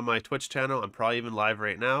see me on my Twitch channel, I'm probably even live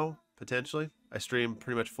right now, potentially. I stream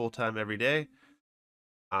pretty much full-time every day.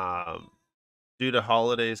 Due to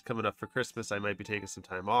holidays coming up for Christmas, I might be taking some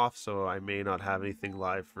time off, so I may not have anything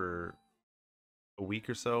live for a week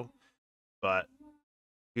or so. But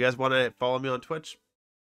if you guys want to follow me on Twitch,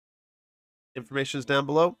 information is down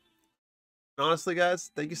below. And honestly,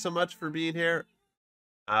 guys, thank you so much for being here.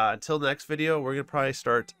 Until next video, we're going to probably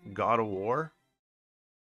start God of War,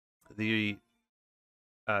 the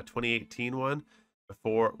 2018 one.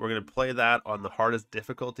 Before we're going to play that on the hardest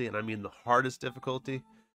difficulty, and I mean the hardest difficulty.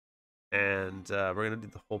 And we're going to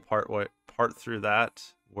do the whole part through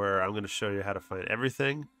that, where I'm going to show you how to find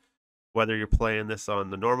everything. Whether you're playing this on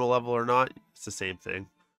the normal level or not, it's the same thing.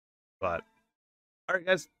 But, alright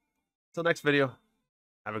guys, until next video,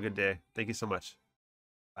 have a good day. Thank you so much.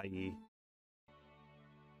 Bye.